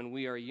suffer when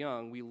we are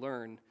young, we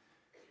learn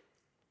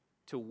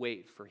to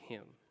wait for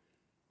him.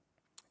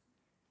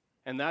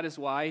 And that is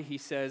why he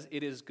says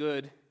it is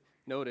good,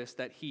 notice,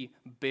 that he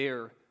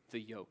bear the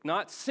yoke.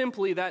 Not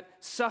simply that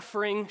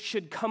suffering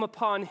should come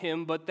upon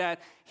him, but that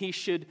he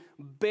should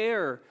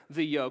bear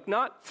the yoke.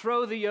 Not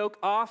throw the yoke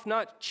off,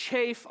 not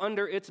chafe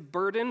under its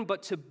burden,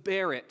 but to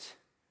bear it.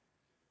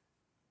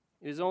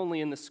 It is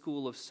only in the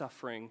school of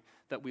suffering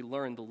that we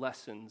learn the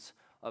lessons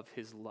of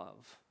his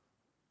love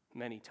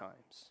many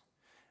times.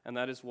 And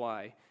that is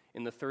why,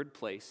 in the third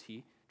place,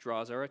 he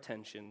draws our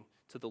attention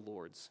to the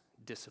Lord's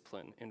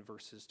discipline in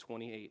verses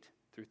 28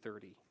 through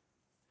 30.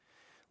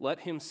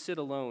 Let him sit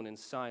alone in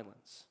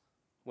silence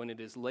when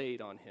it is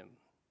laid on him.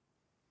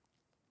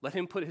 Let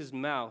him put his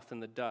mouth in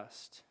the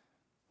dust.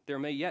 There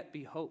may yet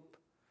be hope.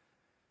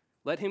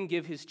 Let him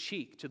give his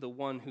cheek to the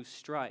one who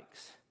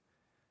strikes,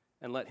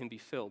 and let him be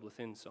filled with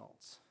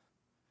insults.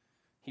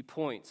 He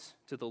points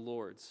to the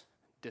Lord's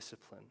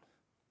discipline.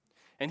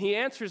 And he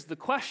answers the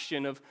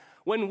question of,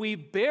 when we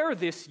bear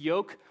this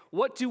yoke,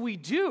 what do we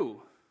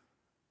do?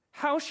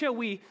 How shall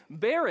we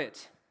bear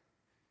it?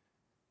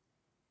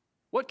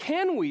 What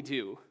can we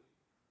do?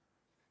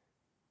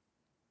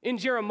 In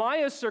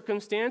Jeremiah's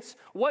circumstance,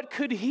 what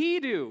could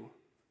he do?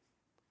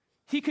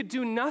 He could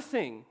do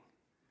nothing.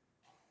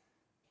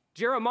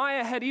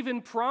 Jeremiah had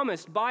even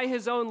promised by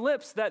his own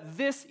lips that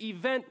this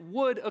event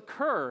would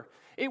occur.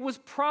 It was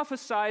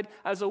prophesied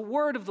as a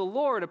word of the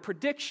Lord, a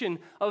prediction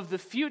of the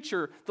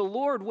future. The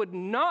Lord would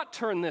not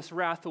turn this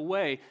wrath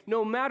away.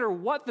 No matter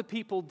what the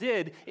people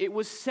did, it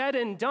was said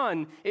and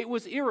done. It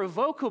was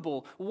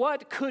irrevocable.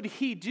 What could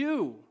he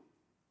do?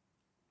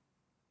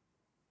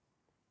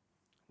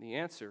 The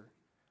answer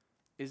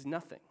is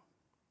nothing.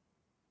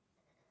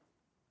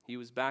 He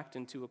was backed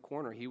into a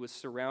corner. He was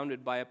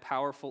surrounded by a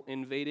powerful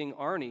invading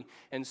army.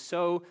 And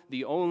so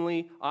the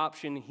only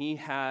option he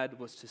had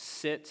was to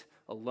sit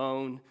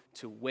alone,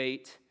 to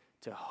wait,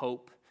 to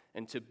hope,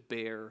 and to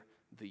bear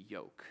the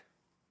yoke.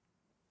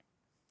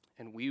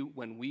 And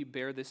when we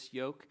bear this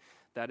yoke,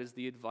 that is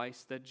the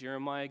advice that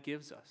Jeremiah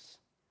gives us.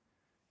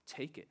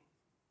 Take it.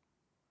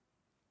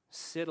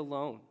 Sit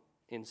alone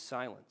in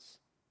silence.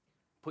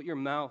 Put your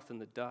mouth in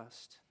the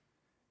dust.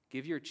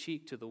 Give your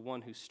cheek to the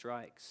one who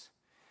strikes.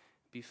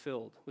 Be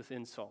filled with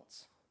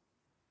insults.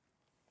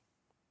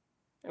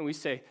 And we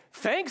say,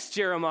 thanks,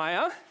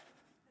 Jeremiah.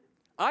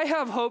 I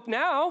have hope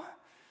now.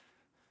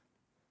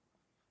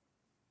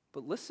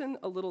 But listen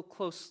a little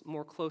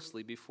more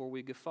closely before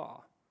we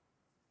guffaw.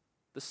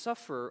 The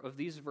sufferer of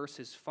these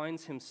verses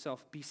finds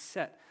himself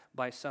beset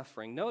by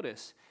suffering.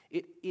 Notice,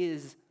 it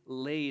is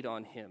laid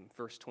on him,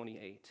 verse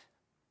 28.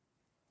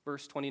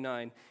 Verse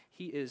 29,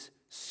 he is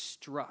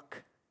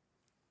struck.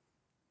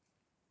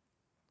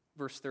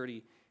 Verse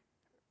 30,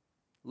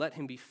 let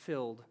him be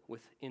filled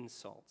with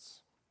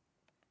insults.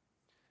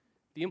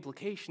 The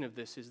implication of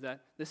this is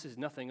that this is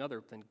nothing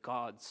other than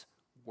God's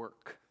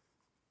work.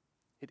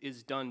 It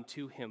is done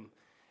to him,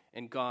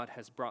 and God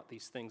has brought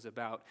these things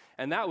about.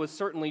 And that was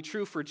certainly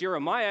true for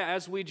Jeremiah,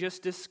 as we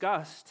just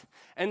discussed.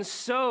 And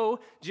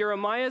so,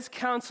 Jeremiah's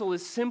counsel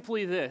is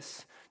simply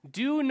this: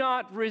 do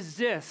not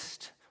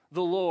resist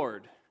the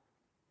Lord,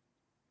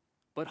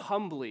 but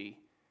humbly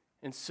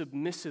and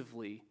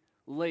submissively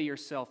lay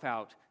yourself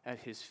out at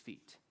his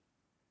feet.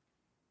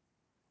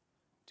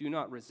 Do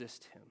not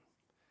resist him,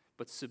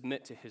 but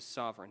submit to his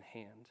sovereign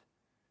hand.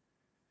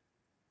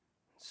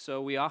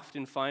 So we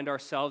often find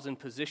ourselves in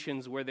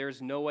positions where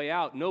there's no way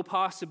out, no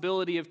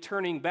possibility of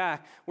turning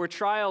back, where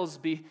trials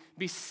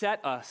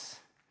beset us.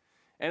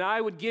 And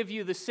I would give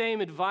you the same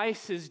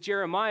advice as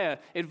Jeremiah,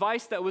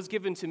 advice that was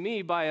given to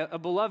me by a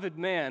beloved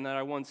man that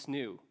I once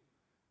knew.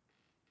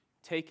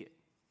 Take it.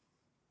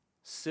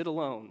 Sit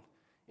alone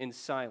in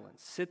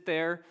silence. Sit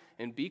there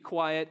and be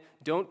quiet.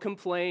 Don't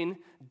complain.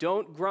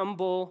 Don't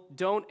grumble.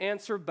 Don't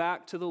answer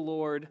back to the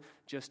Lord.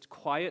 Just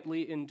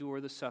quietly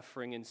endure the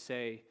suffering and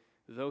say,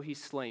 though he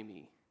slay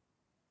me,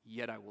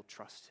 yet I will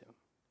trust him.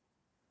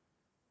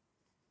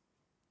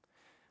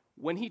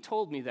 When he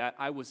told me that,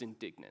 I was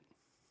indignant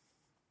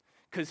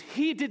because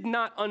he did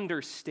not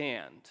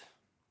understand.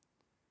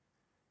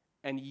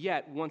 And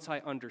yet, once I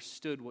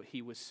understood what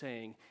he was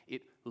saying,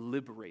 it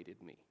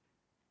liberated me.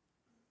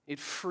 It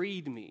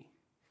freed me.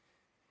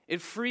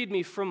 It freed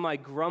me from my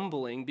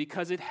grumbling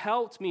because it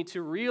helped me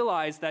to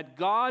realize that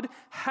God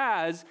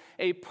has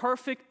a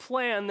perfect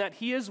plan that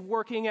he is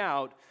working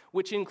out,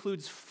 which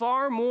includes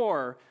far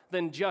more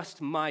than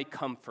just my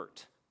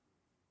comfort,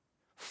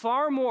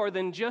 far more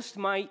than just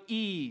my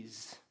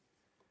ease,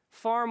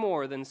 far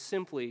more than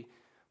simply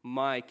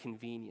my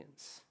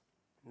convenience.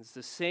 It's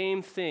the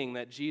same thing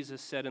that Jesus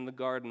said in the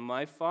garden,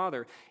 "My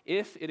Father,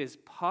 if it is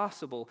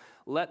possible,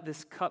 let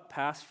this cup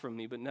pass from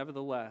me, but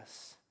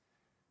nevertheless,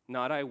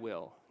 not I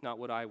will, not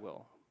what I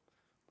will,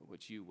 but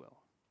what you will."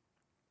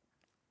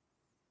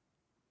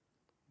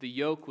 The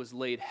yoke was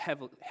laid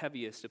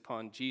heaviest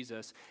upon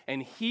Jesus,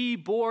 and he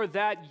bore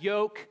that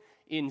yoke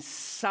in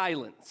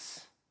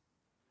silence.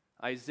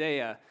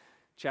 Isaiah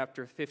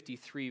chapter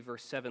 53,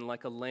 verse 7,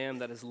 like a lamb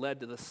that is led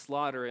to the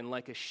slaughter and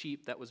like a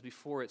sheep that was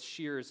before its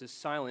shearers is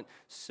silent,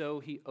 so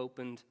he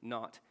opened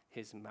not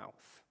his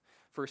mouth.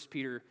 1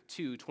 Peter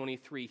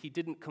 2:23, he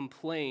didn't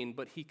complain,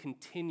 but he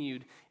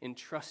continued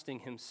entrusting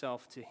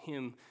himself to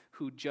him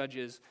who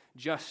judges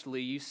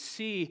justly. You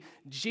see,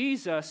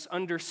 Jesus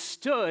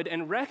understood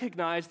and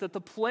recognized that the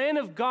plan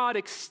of God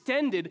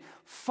extended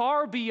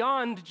far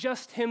beyond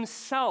just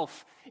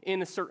himself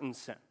in a certain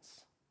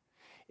sense.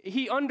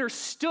 He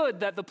understood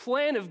that the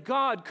plan of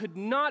God could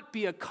not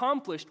be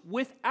accomplished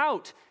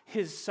without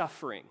his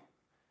suffering.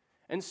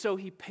 And so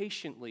he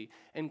patiently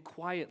and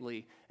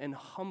quietly and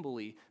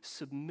humbly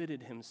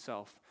submitted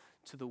himself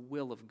to the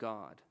will of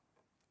God.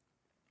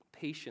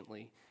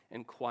 Patiently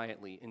and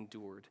quietly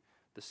endured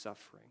the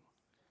suffering.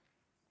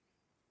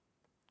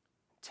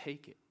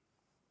 Take it.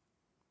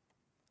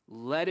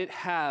 Let it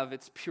have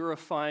its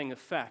purifying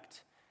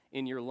effect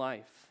in your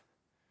life.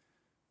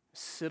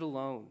 Sit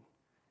alone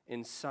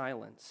in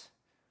silence.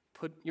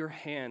 Put your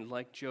hand,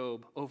 like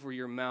Job, over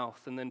your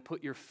mouth, and then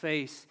put your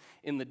face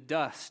in the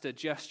dust, a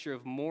gesture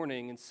of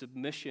mourning and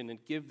submission,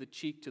 and give the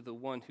cheek to the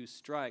one who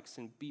strikes,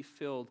 and be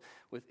filled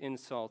with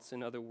insults.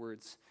 In other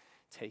words,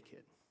 take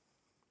it.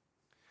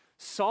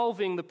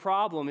 Solving the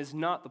problem is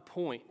not the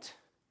point.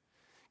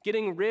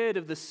 Getting rid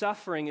of the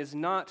suffering is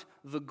not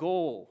the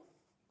goal.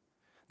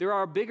 There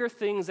are bigger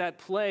things at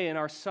play in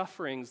our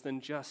sufferings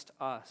than just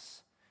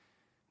us.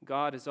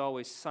 God is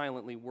always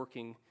silently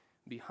working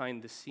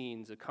behind the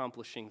scenes,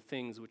 accomplishing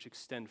things which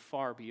extend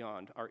far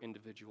beyond our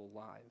individual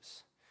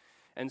lives.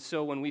 And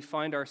so when we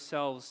find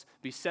ourselves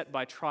beset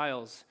by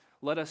trials,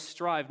 let us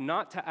strive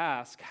not to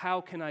ask,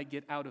 how can I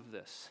get out of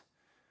this?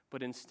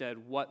 But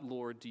instead, what,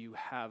 Lord, do you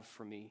have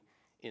for me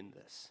in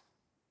this?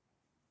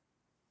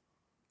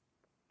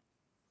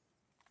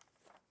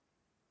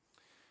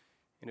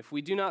 And if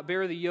we do not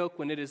bear the yoke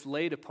when it is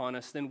laid upon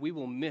us, then we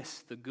will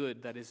miss the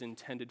good that is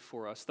intended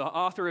for us. The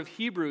author of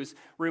Hebrews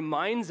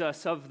reminds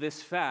us of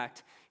this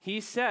fact.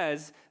 He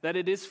says that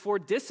it is for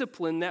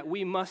discipline that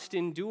we must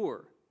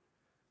endure.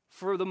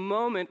 For the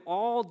moment,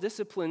 all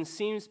discipline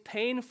seems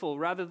painful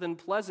rather than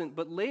pleasant,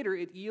 but later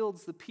it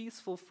yields the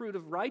peaceful fruit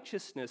of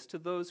righteousness to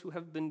those who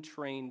have been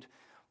trained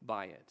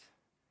by it.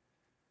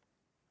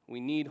 We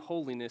need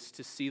holiness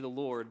to see the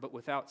Lord, but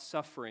without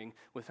suffering,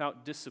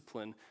 without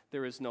discipline,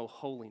 there is no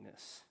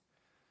holiness.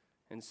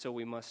 And so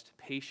we must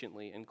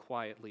patiently and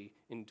quietly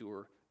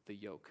endure the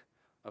yoke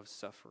of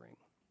suffering.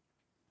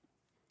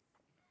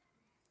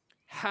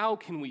 How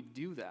can we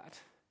do that?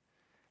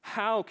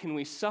 How can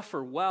we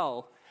suffer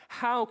well?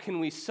 How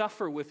can we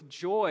suffer with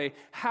joy?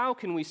 How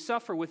can we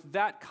suffer with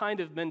that kind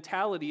of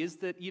mentality? Is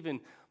that even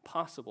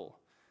possible?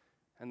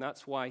 And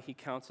that's why he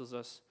counsels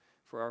us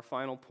for our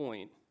final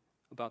point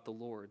about the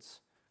Lord's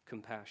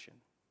compassion.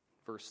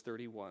 Verse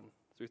 31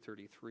 through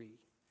 33.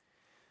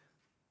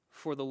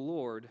 For the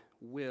Lord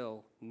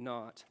will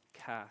not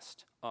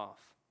cast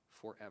off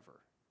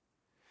forever.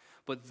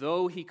 But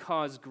though he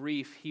cause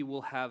grief, he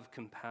will have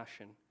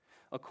compassion,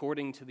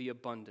 according to the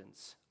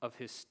abundance of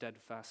his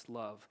steadfast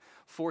love.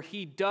 For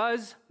he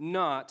does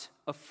not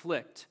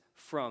afflict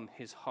from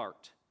his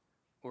heart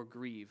or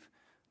grieve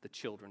the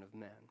children of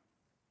men.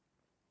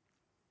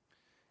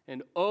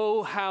 And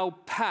oh, how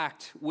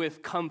packed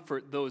with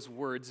comfort those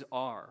words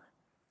are.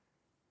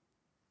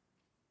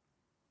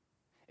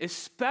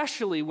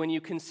 Especially when you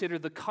consider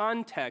the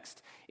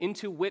context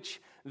into which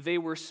they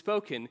were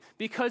spoken,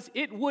 because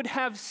it would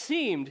have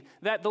seemed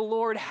that the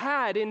Lord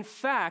had, in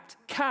fact,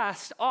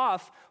 cast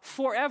off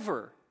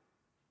forever.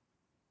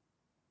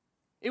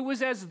 It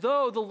was as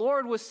though the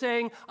Lord was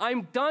saying,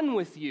 I'm done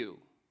with you.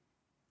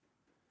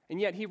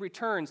 And yet he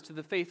returns to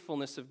the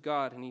faithfulness of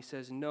God and he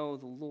says, no,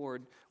 the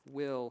Lord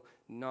will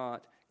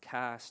not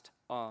cast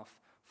off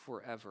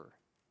forever.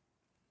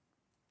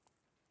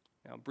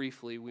 Now,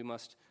 briefly, we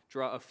must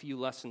draw a few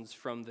lessons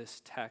from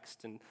this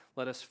text, and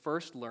let us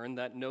first learn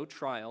that no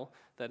trial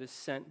that is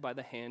sent by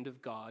the hand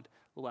of God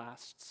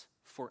lasts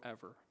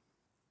forever.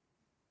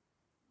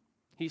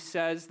 he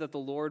says that the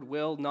Lord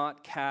will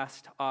not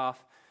cast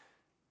off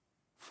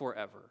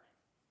forever.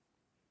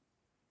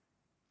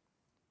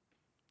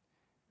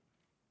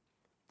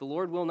 The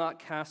Lord will not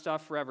cast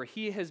off forever.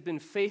 He has been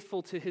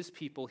faithful to his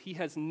people. He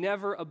has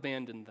never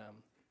abandoned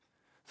them.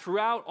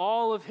 Throughout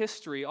all of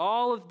history,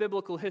 all of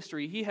biblical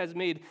history, he has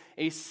made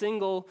a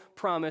single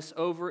promise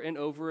over and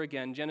over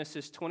again.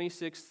 Genesis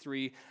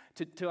 26:3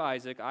 to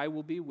Isaac, I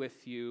will be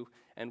with you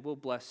and will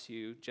bless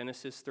you.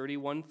 Genesis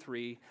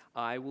 31:3,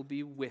 I will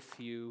be with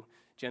you.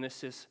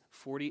 Genesis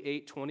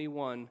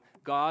 48:21,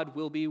 God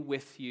will be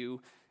with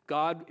you.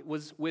 God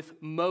was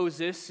with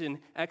Moses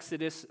in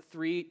Exodus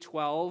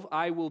 3:12,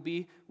 I will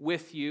be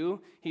with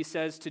you. He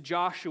says to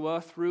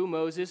Joshua through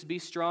Moses, be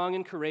strong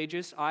and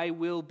courageous, I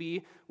will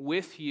be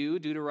with you.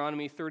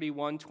 Deuteronomy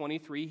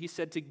 31:23. He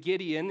said to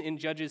Gideon in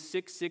Judges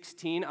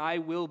 6:16, I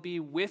will be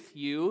with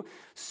you.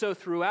 So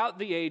throughout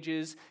the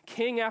ages,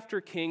 king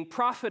after king,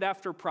 prophet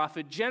after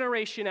prophet,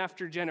 generation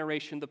after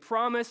generation, the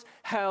promise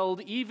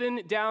held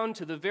even down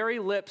to the very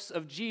lips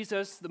of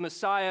Jesus, the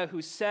Messiah,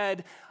 who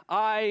said,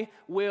 I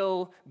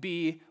will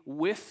be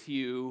with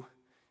you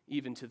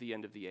even to the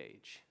end of the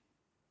age.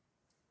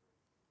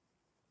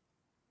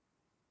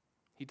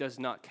 He does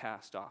not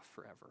cast off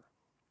forever.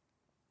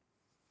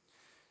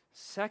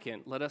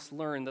 Second, let us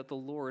learn that the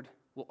Lord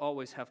will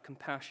always have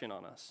compassion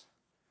on us.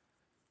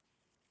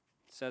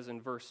 It says in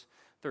verse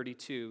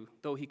 32,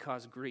 though he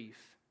cause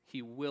grief,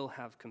 he will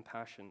have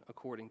compassion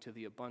according to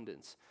the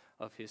abundance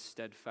of his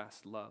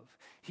steadfast love.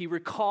 He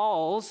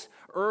recalls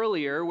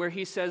earlier where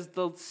he says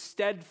the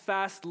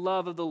steadfast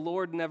love of the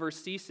Lord never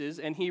ceases,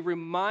 and he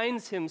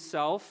reminds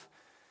himself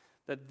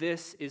that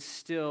this is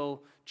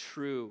still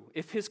true.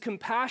 If his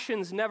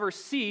compassions never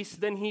cease,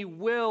 then he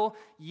will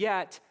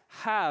yet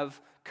have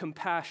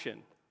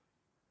compassion.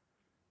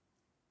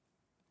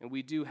 And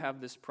we do have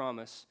this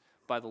promise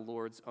by the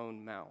Lord's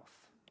own mouth.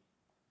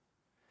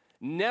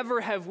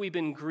 Never have we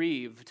been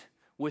grieved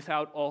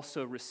without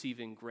also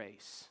receiving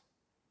grace.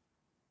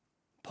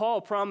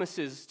 Paul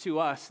promises to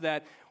us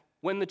that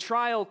when the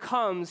trial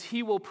comes,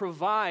 he will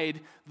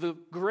provide the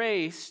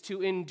grace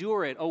to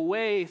endure it, a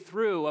way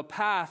through, a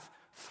path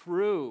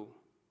through.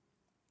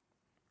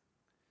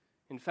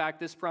 In fact,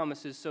 this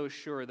promise is so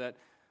sure that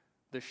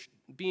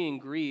being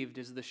grieved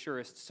is the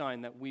surest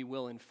sign that we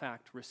will, in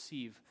fact,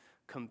 receive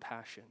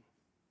compassion.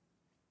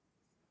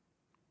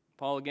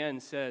 Paul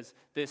again says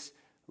this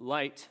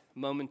light,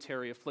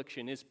 momentary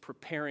affliction is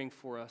preparing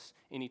for us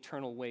an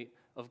eternal weight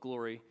of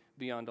glory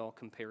beyond all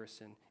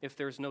comparison. If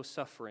there's no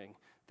suffering,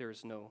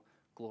 there's no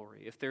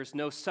glory. If there's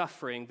no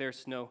suffering,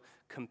 there's no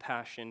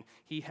compassion.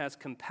 He has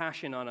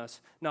compassion on us,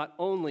 not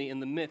only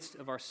in the midst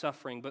of our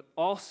suffering, but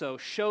also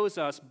shows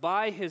us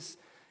by his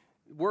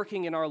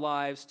working in our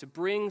lives to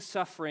bring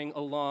suffering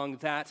along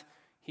that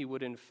he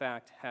would in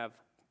fact have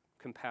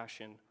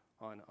compassion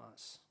on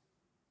us.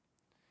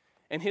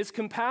 And his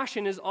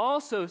compassion is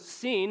also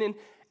seen in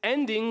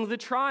ending the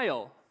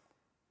trial.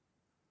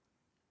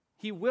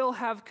 He will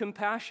have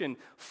compassion.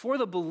 For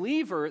the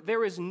believer,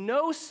 there is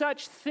no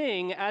such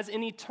thing as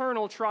an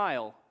eternal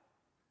trial.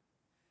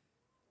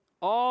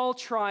 All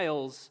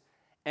trials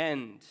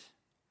end.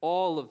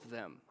 All of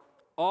them.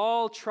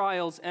 All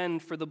trials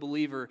end for the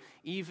believer,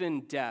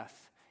 even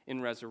death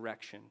in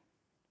resurrection.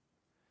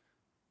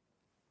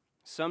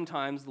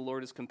 Sometimes the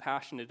Lord is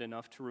compassionate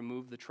enough to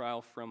remove the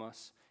trial from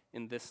us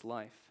in this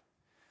life,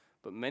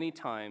 but many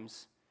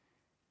times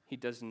he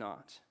does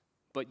not.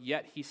 But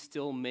yet he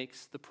still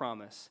makes the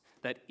promise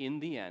that in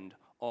the end,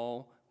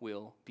 all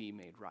will be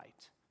made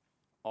right.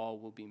 All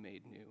will be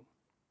made new.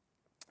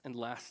 And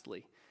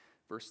lastly,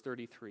 verse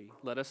 33,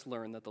 let us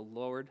learn that the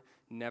Lord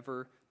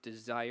never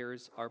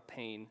desires our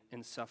pain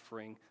and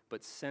suffering,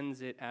 but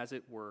sends it, as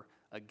it were,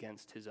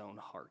 against his own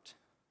heart.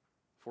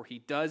 For he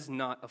does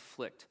not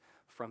afflict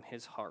from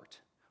his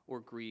heart or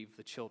grieve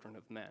the children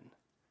of men.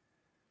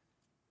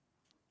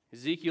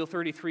 Ezekiel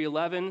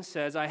 33:11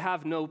 says, I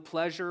have no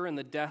pleasure in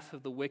the death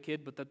of the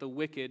wicked, but that the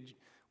wicked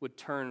would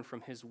turn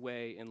from his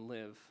way and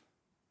live.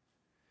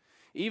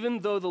 Even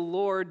though the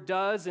Lord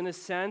does, in a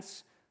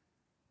sense,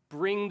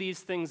 bring these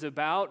things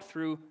about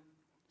through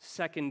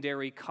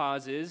secondary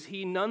causes,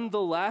 he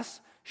nonetheless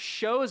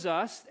shows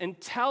us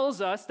and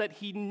tells us that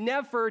he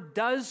never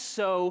does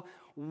so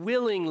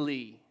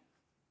willingly.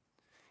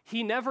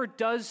 He never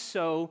does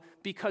so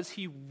because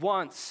he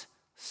wants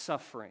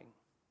suffering.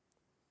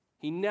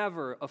 He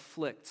never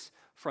afflicts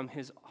from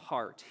his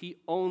heart. He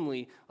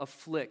only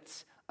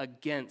afflicts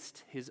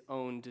against his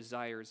own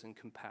desires and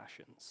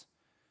compassions.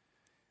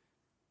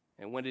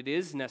 And when it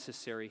is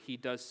necessary, he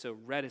does so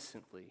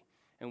reticently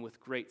and with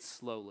great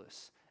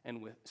slowness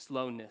and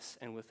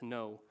with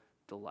no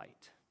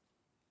delight.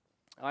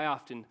 I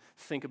often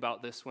think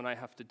about this when I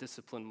have to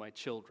discipline my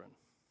children.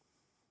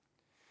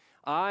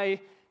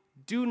 I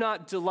do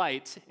not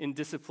delight in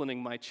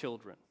disciplining my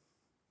children,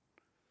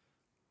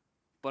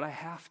 but I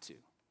have to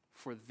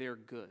for their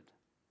good.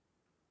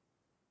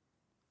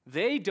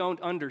 They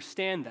don't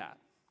understand that.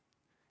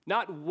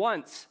 Not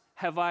once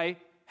have I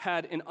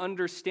had an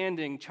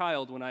understanding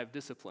child when I have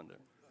disciplined her.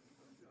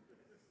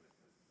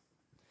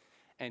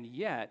 And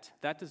yet,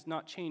 that does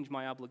not change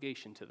my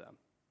obligation to them.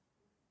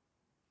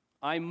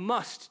 I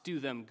must do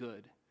them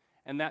good,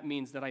 and that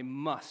means that I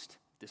must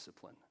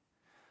discipline.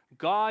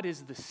 God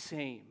is the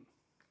same.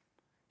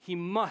 He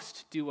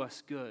must do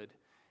us good,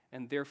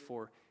 and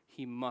therefore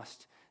he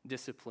must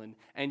discipline.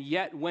 And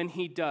yet, when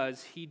he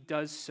does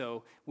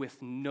so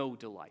with no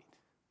delight,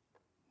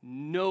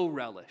 no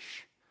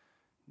relish,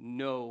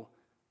 no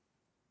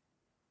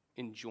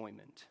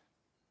enjoyment.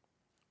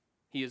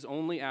 He is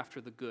only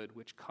after the good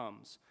which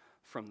comes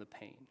from the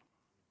pain.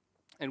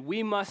 And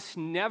we must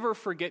never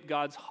forget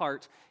God's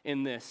heart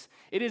in this.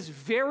 It is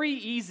very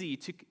easy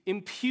to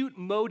impute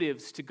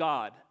motives to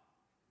God.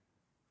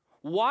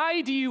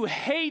 Why do you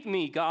hate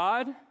me,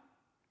 God? Have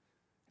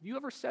you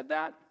ever said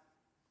that?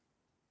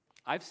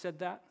 I've said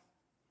that.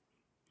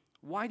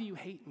 Why do you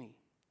hate me?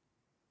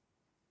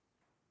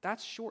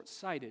 That's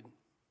short-sighted.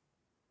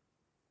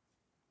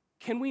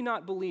 Can we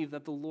not believe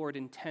that the Lord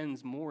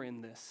intends more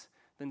in this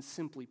than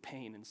simply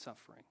pain and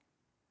suffering?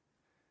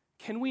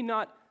 Can we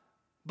not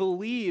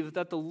believe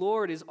that the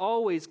Lord is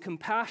always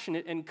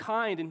compassionate and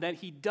kind and that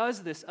he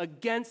does this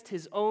against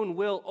his own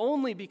will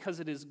only because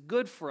it is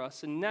good for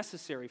us and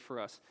necessary for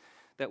us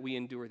that we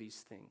endure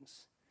these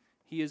things?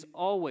 He is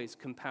always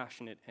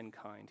compassionate and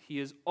kind. He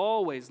is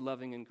always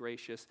loving and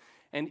gracious.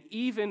 And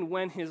even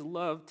when his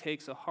love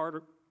takes a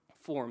harder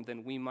form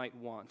than we might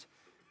want,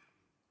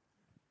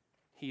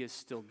 he is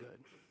still good.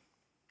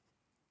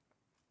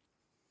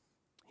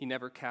 He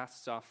never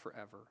casts off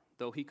forever.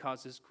 Though he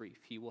causes grief,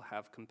 he will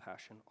have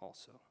compassion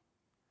also.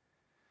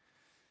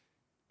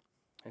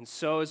 And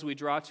so as we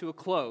draw to a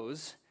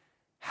close,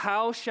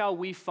 how shall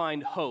we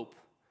find hope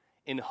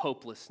in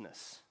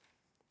hopelessness?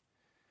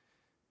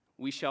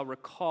 We shall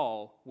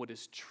recall what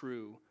is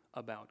true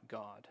about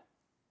God.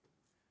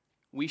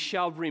 We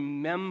shall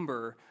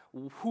remember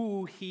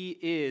who he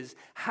is.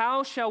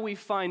 How shall we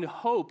find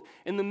hope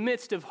in the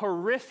midst of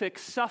horrific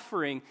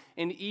suffering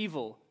and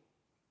evil?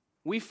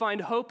 We find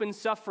hope in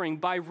suffering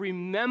by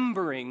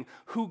remembering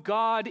who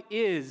God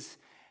is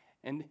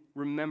and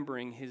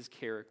remembering his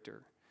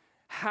character.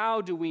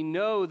 How do we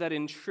know that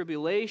in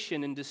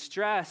tribulation and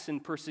distress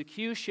and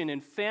persecution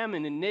and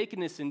famine and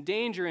nakedness and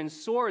danger and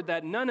sword,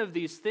 that none of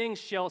these things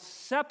shall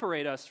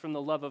separate us from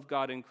the love of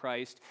God in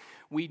Christ?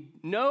 We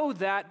know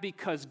that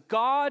because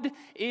God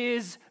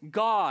is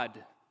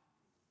God.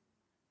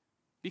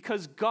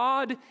 Because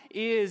God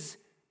is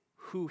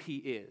who he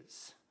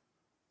is.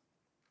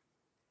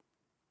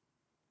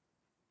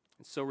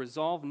 And so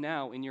resolve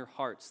now in your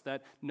hearts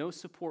that no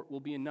support will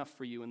be enough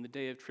for you in the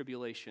day of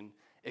tribulation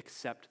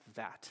except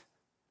that.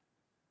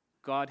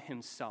 God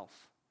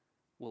himself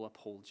will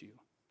uphold you.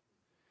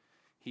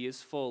 He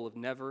is full of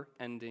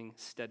never-ending,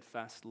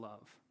 steadfast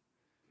love.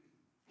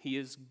 He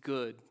is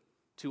good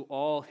to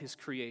all his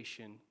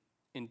creation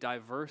in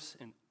diverse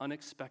and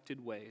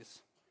unexpected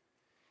ways.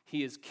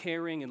 He is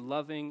caring and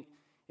loving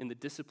in the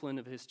discipline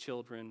of his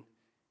children,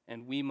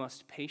 and we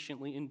must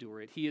patiently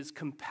endure it. He is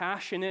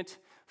compassionate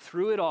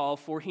through it all,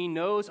 for he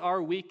knows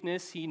our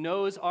weakness, he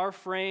knows our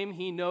frame,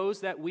 he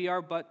knows that we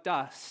are but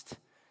dust.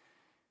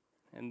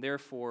 And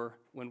therefore,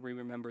 when we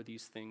remember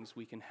these things,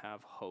 we can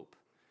have hope,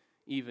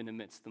 even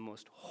amidst the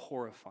most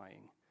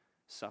horrifying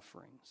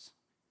sufferings.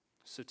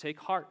 So take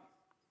heart.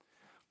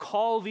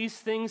 Call these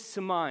things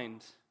to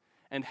mind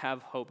and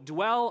have hope.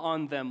 Dwell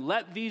on them.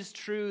 Let these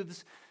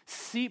truths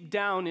seep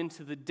down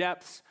into the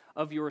depths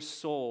of your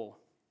soul.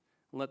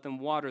 Let them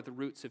water the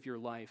roots of your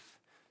life.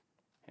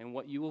 And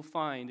what you will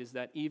find is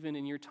that even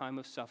in your time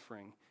of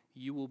suffering,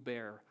 you will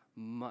bear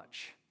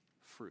much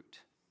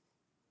fruit.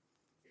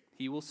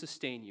 He will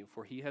sustain you,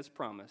 for he has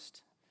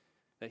promised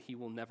that he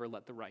will never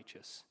let the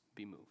righteous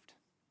be moved.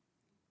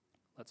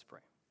 Let's pray.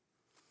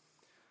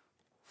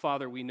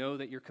 Father, we know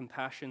that your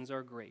compassions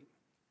are great,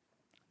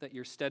 that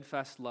your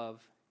steadfast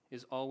love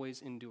is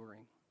always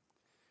enduring.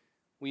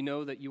 We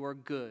know that you are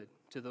good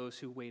to those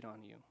who wait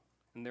on you,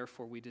 and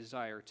therefore we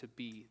desire to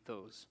be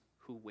those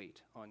who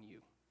wait on you.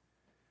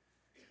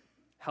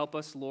 Help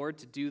us, Lord,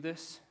 to do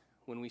this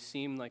when we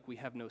seem like we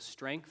have no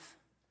strength,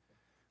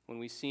 when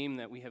we seem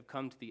that we have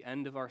come to the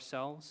end of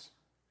ourselves.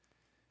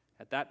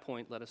 At that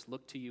point, let us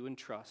look to you in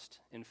trust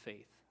and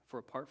faith, for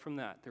apart from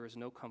that, there is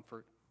no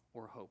comfort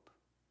or hope.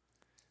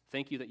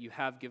 Thank you that you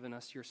have given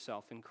us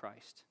yourself in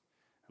Christ,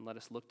 and let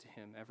us look to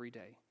him every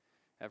day,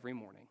 every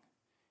morning.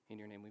 In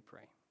your name we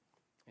pray.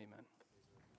 Amen.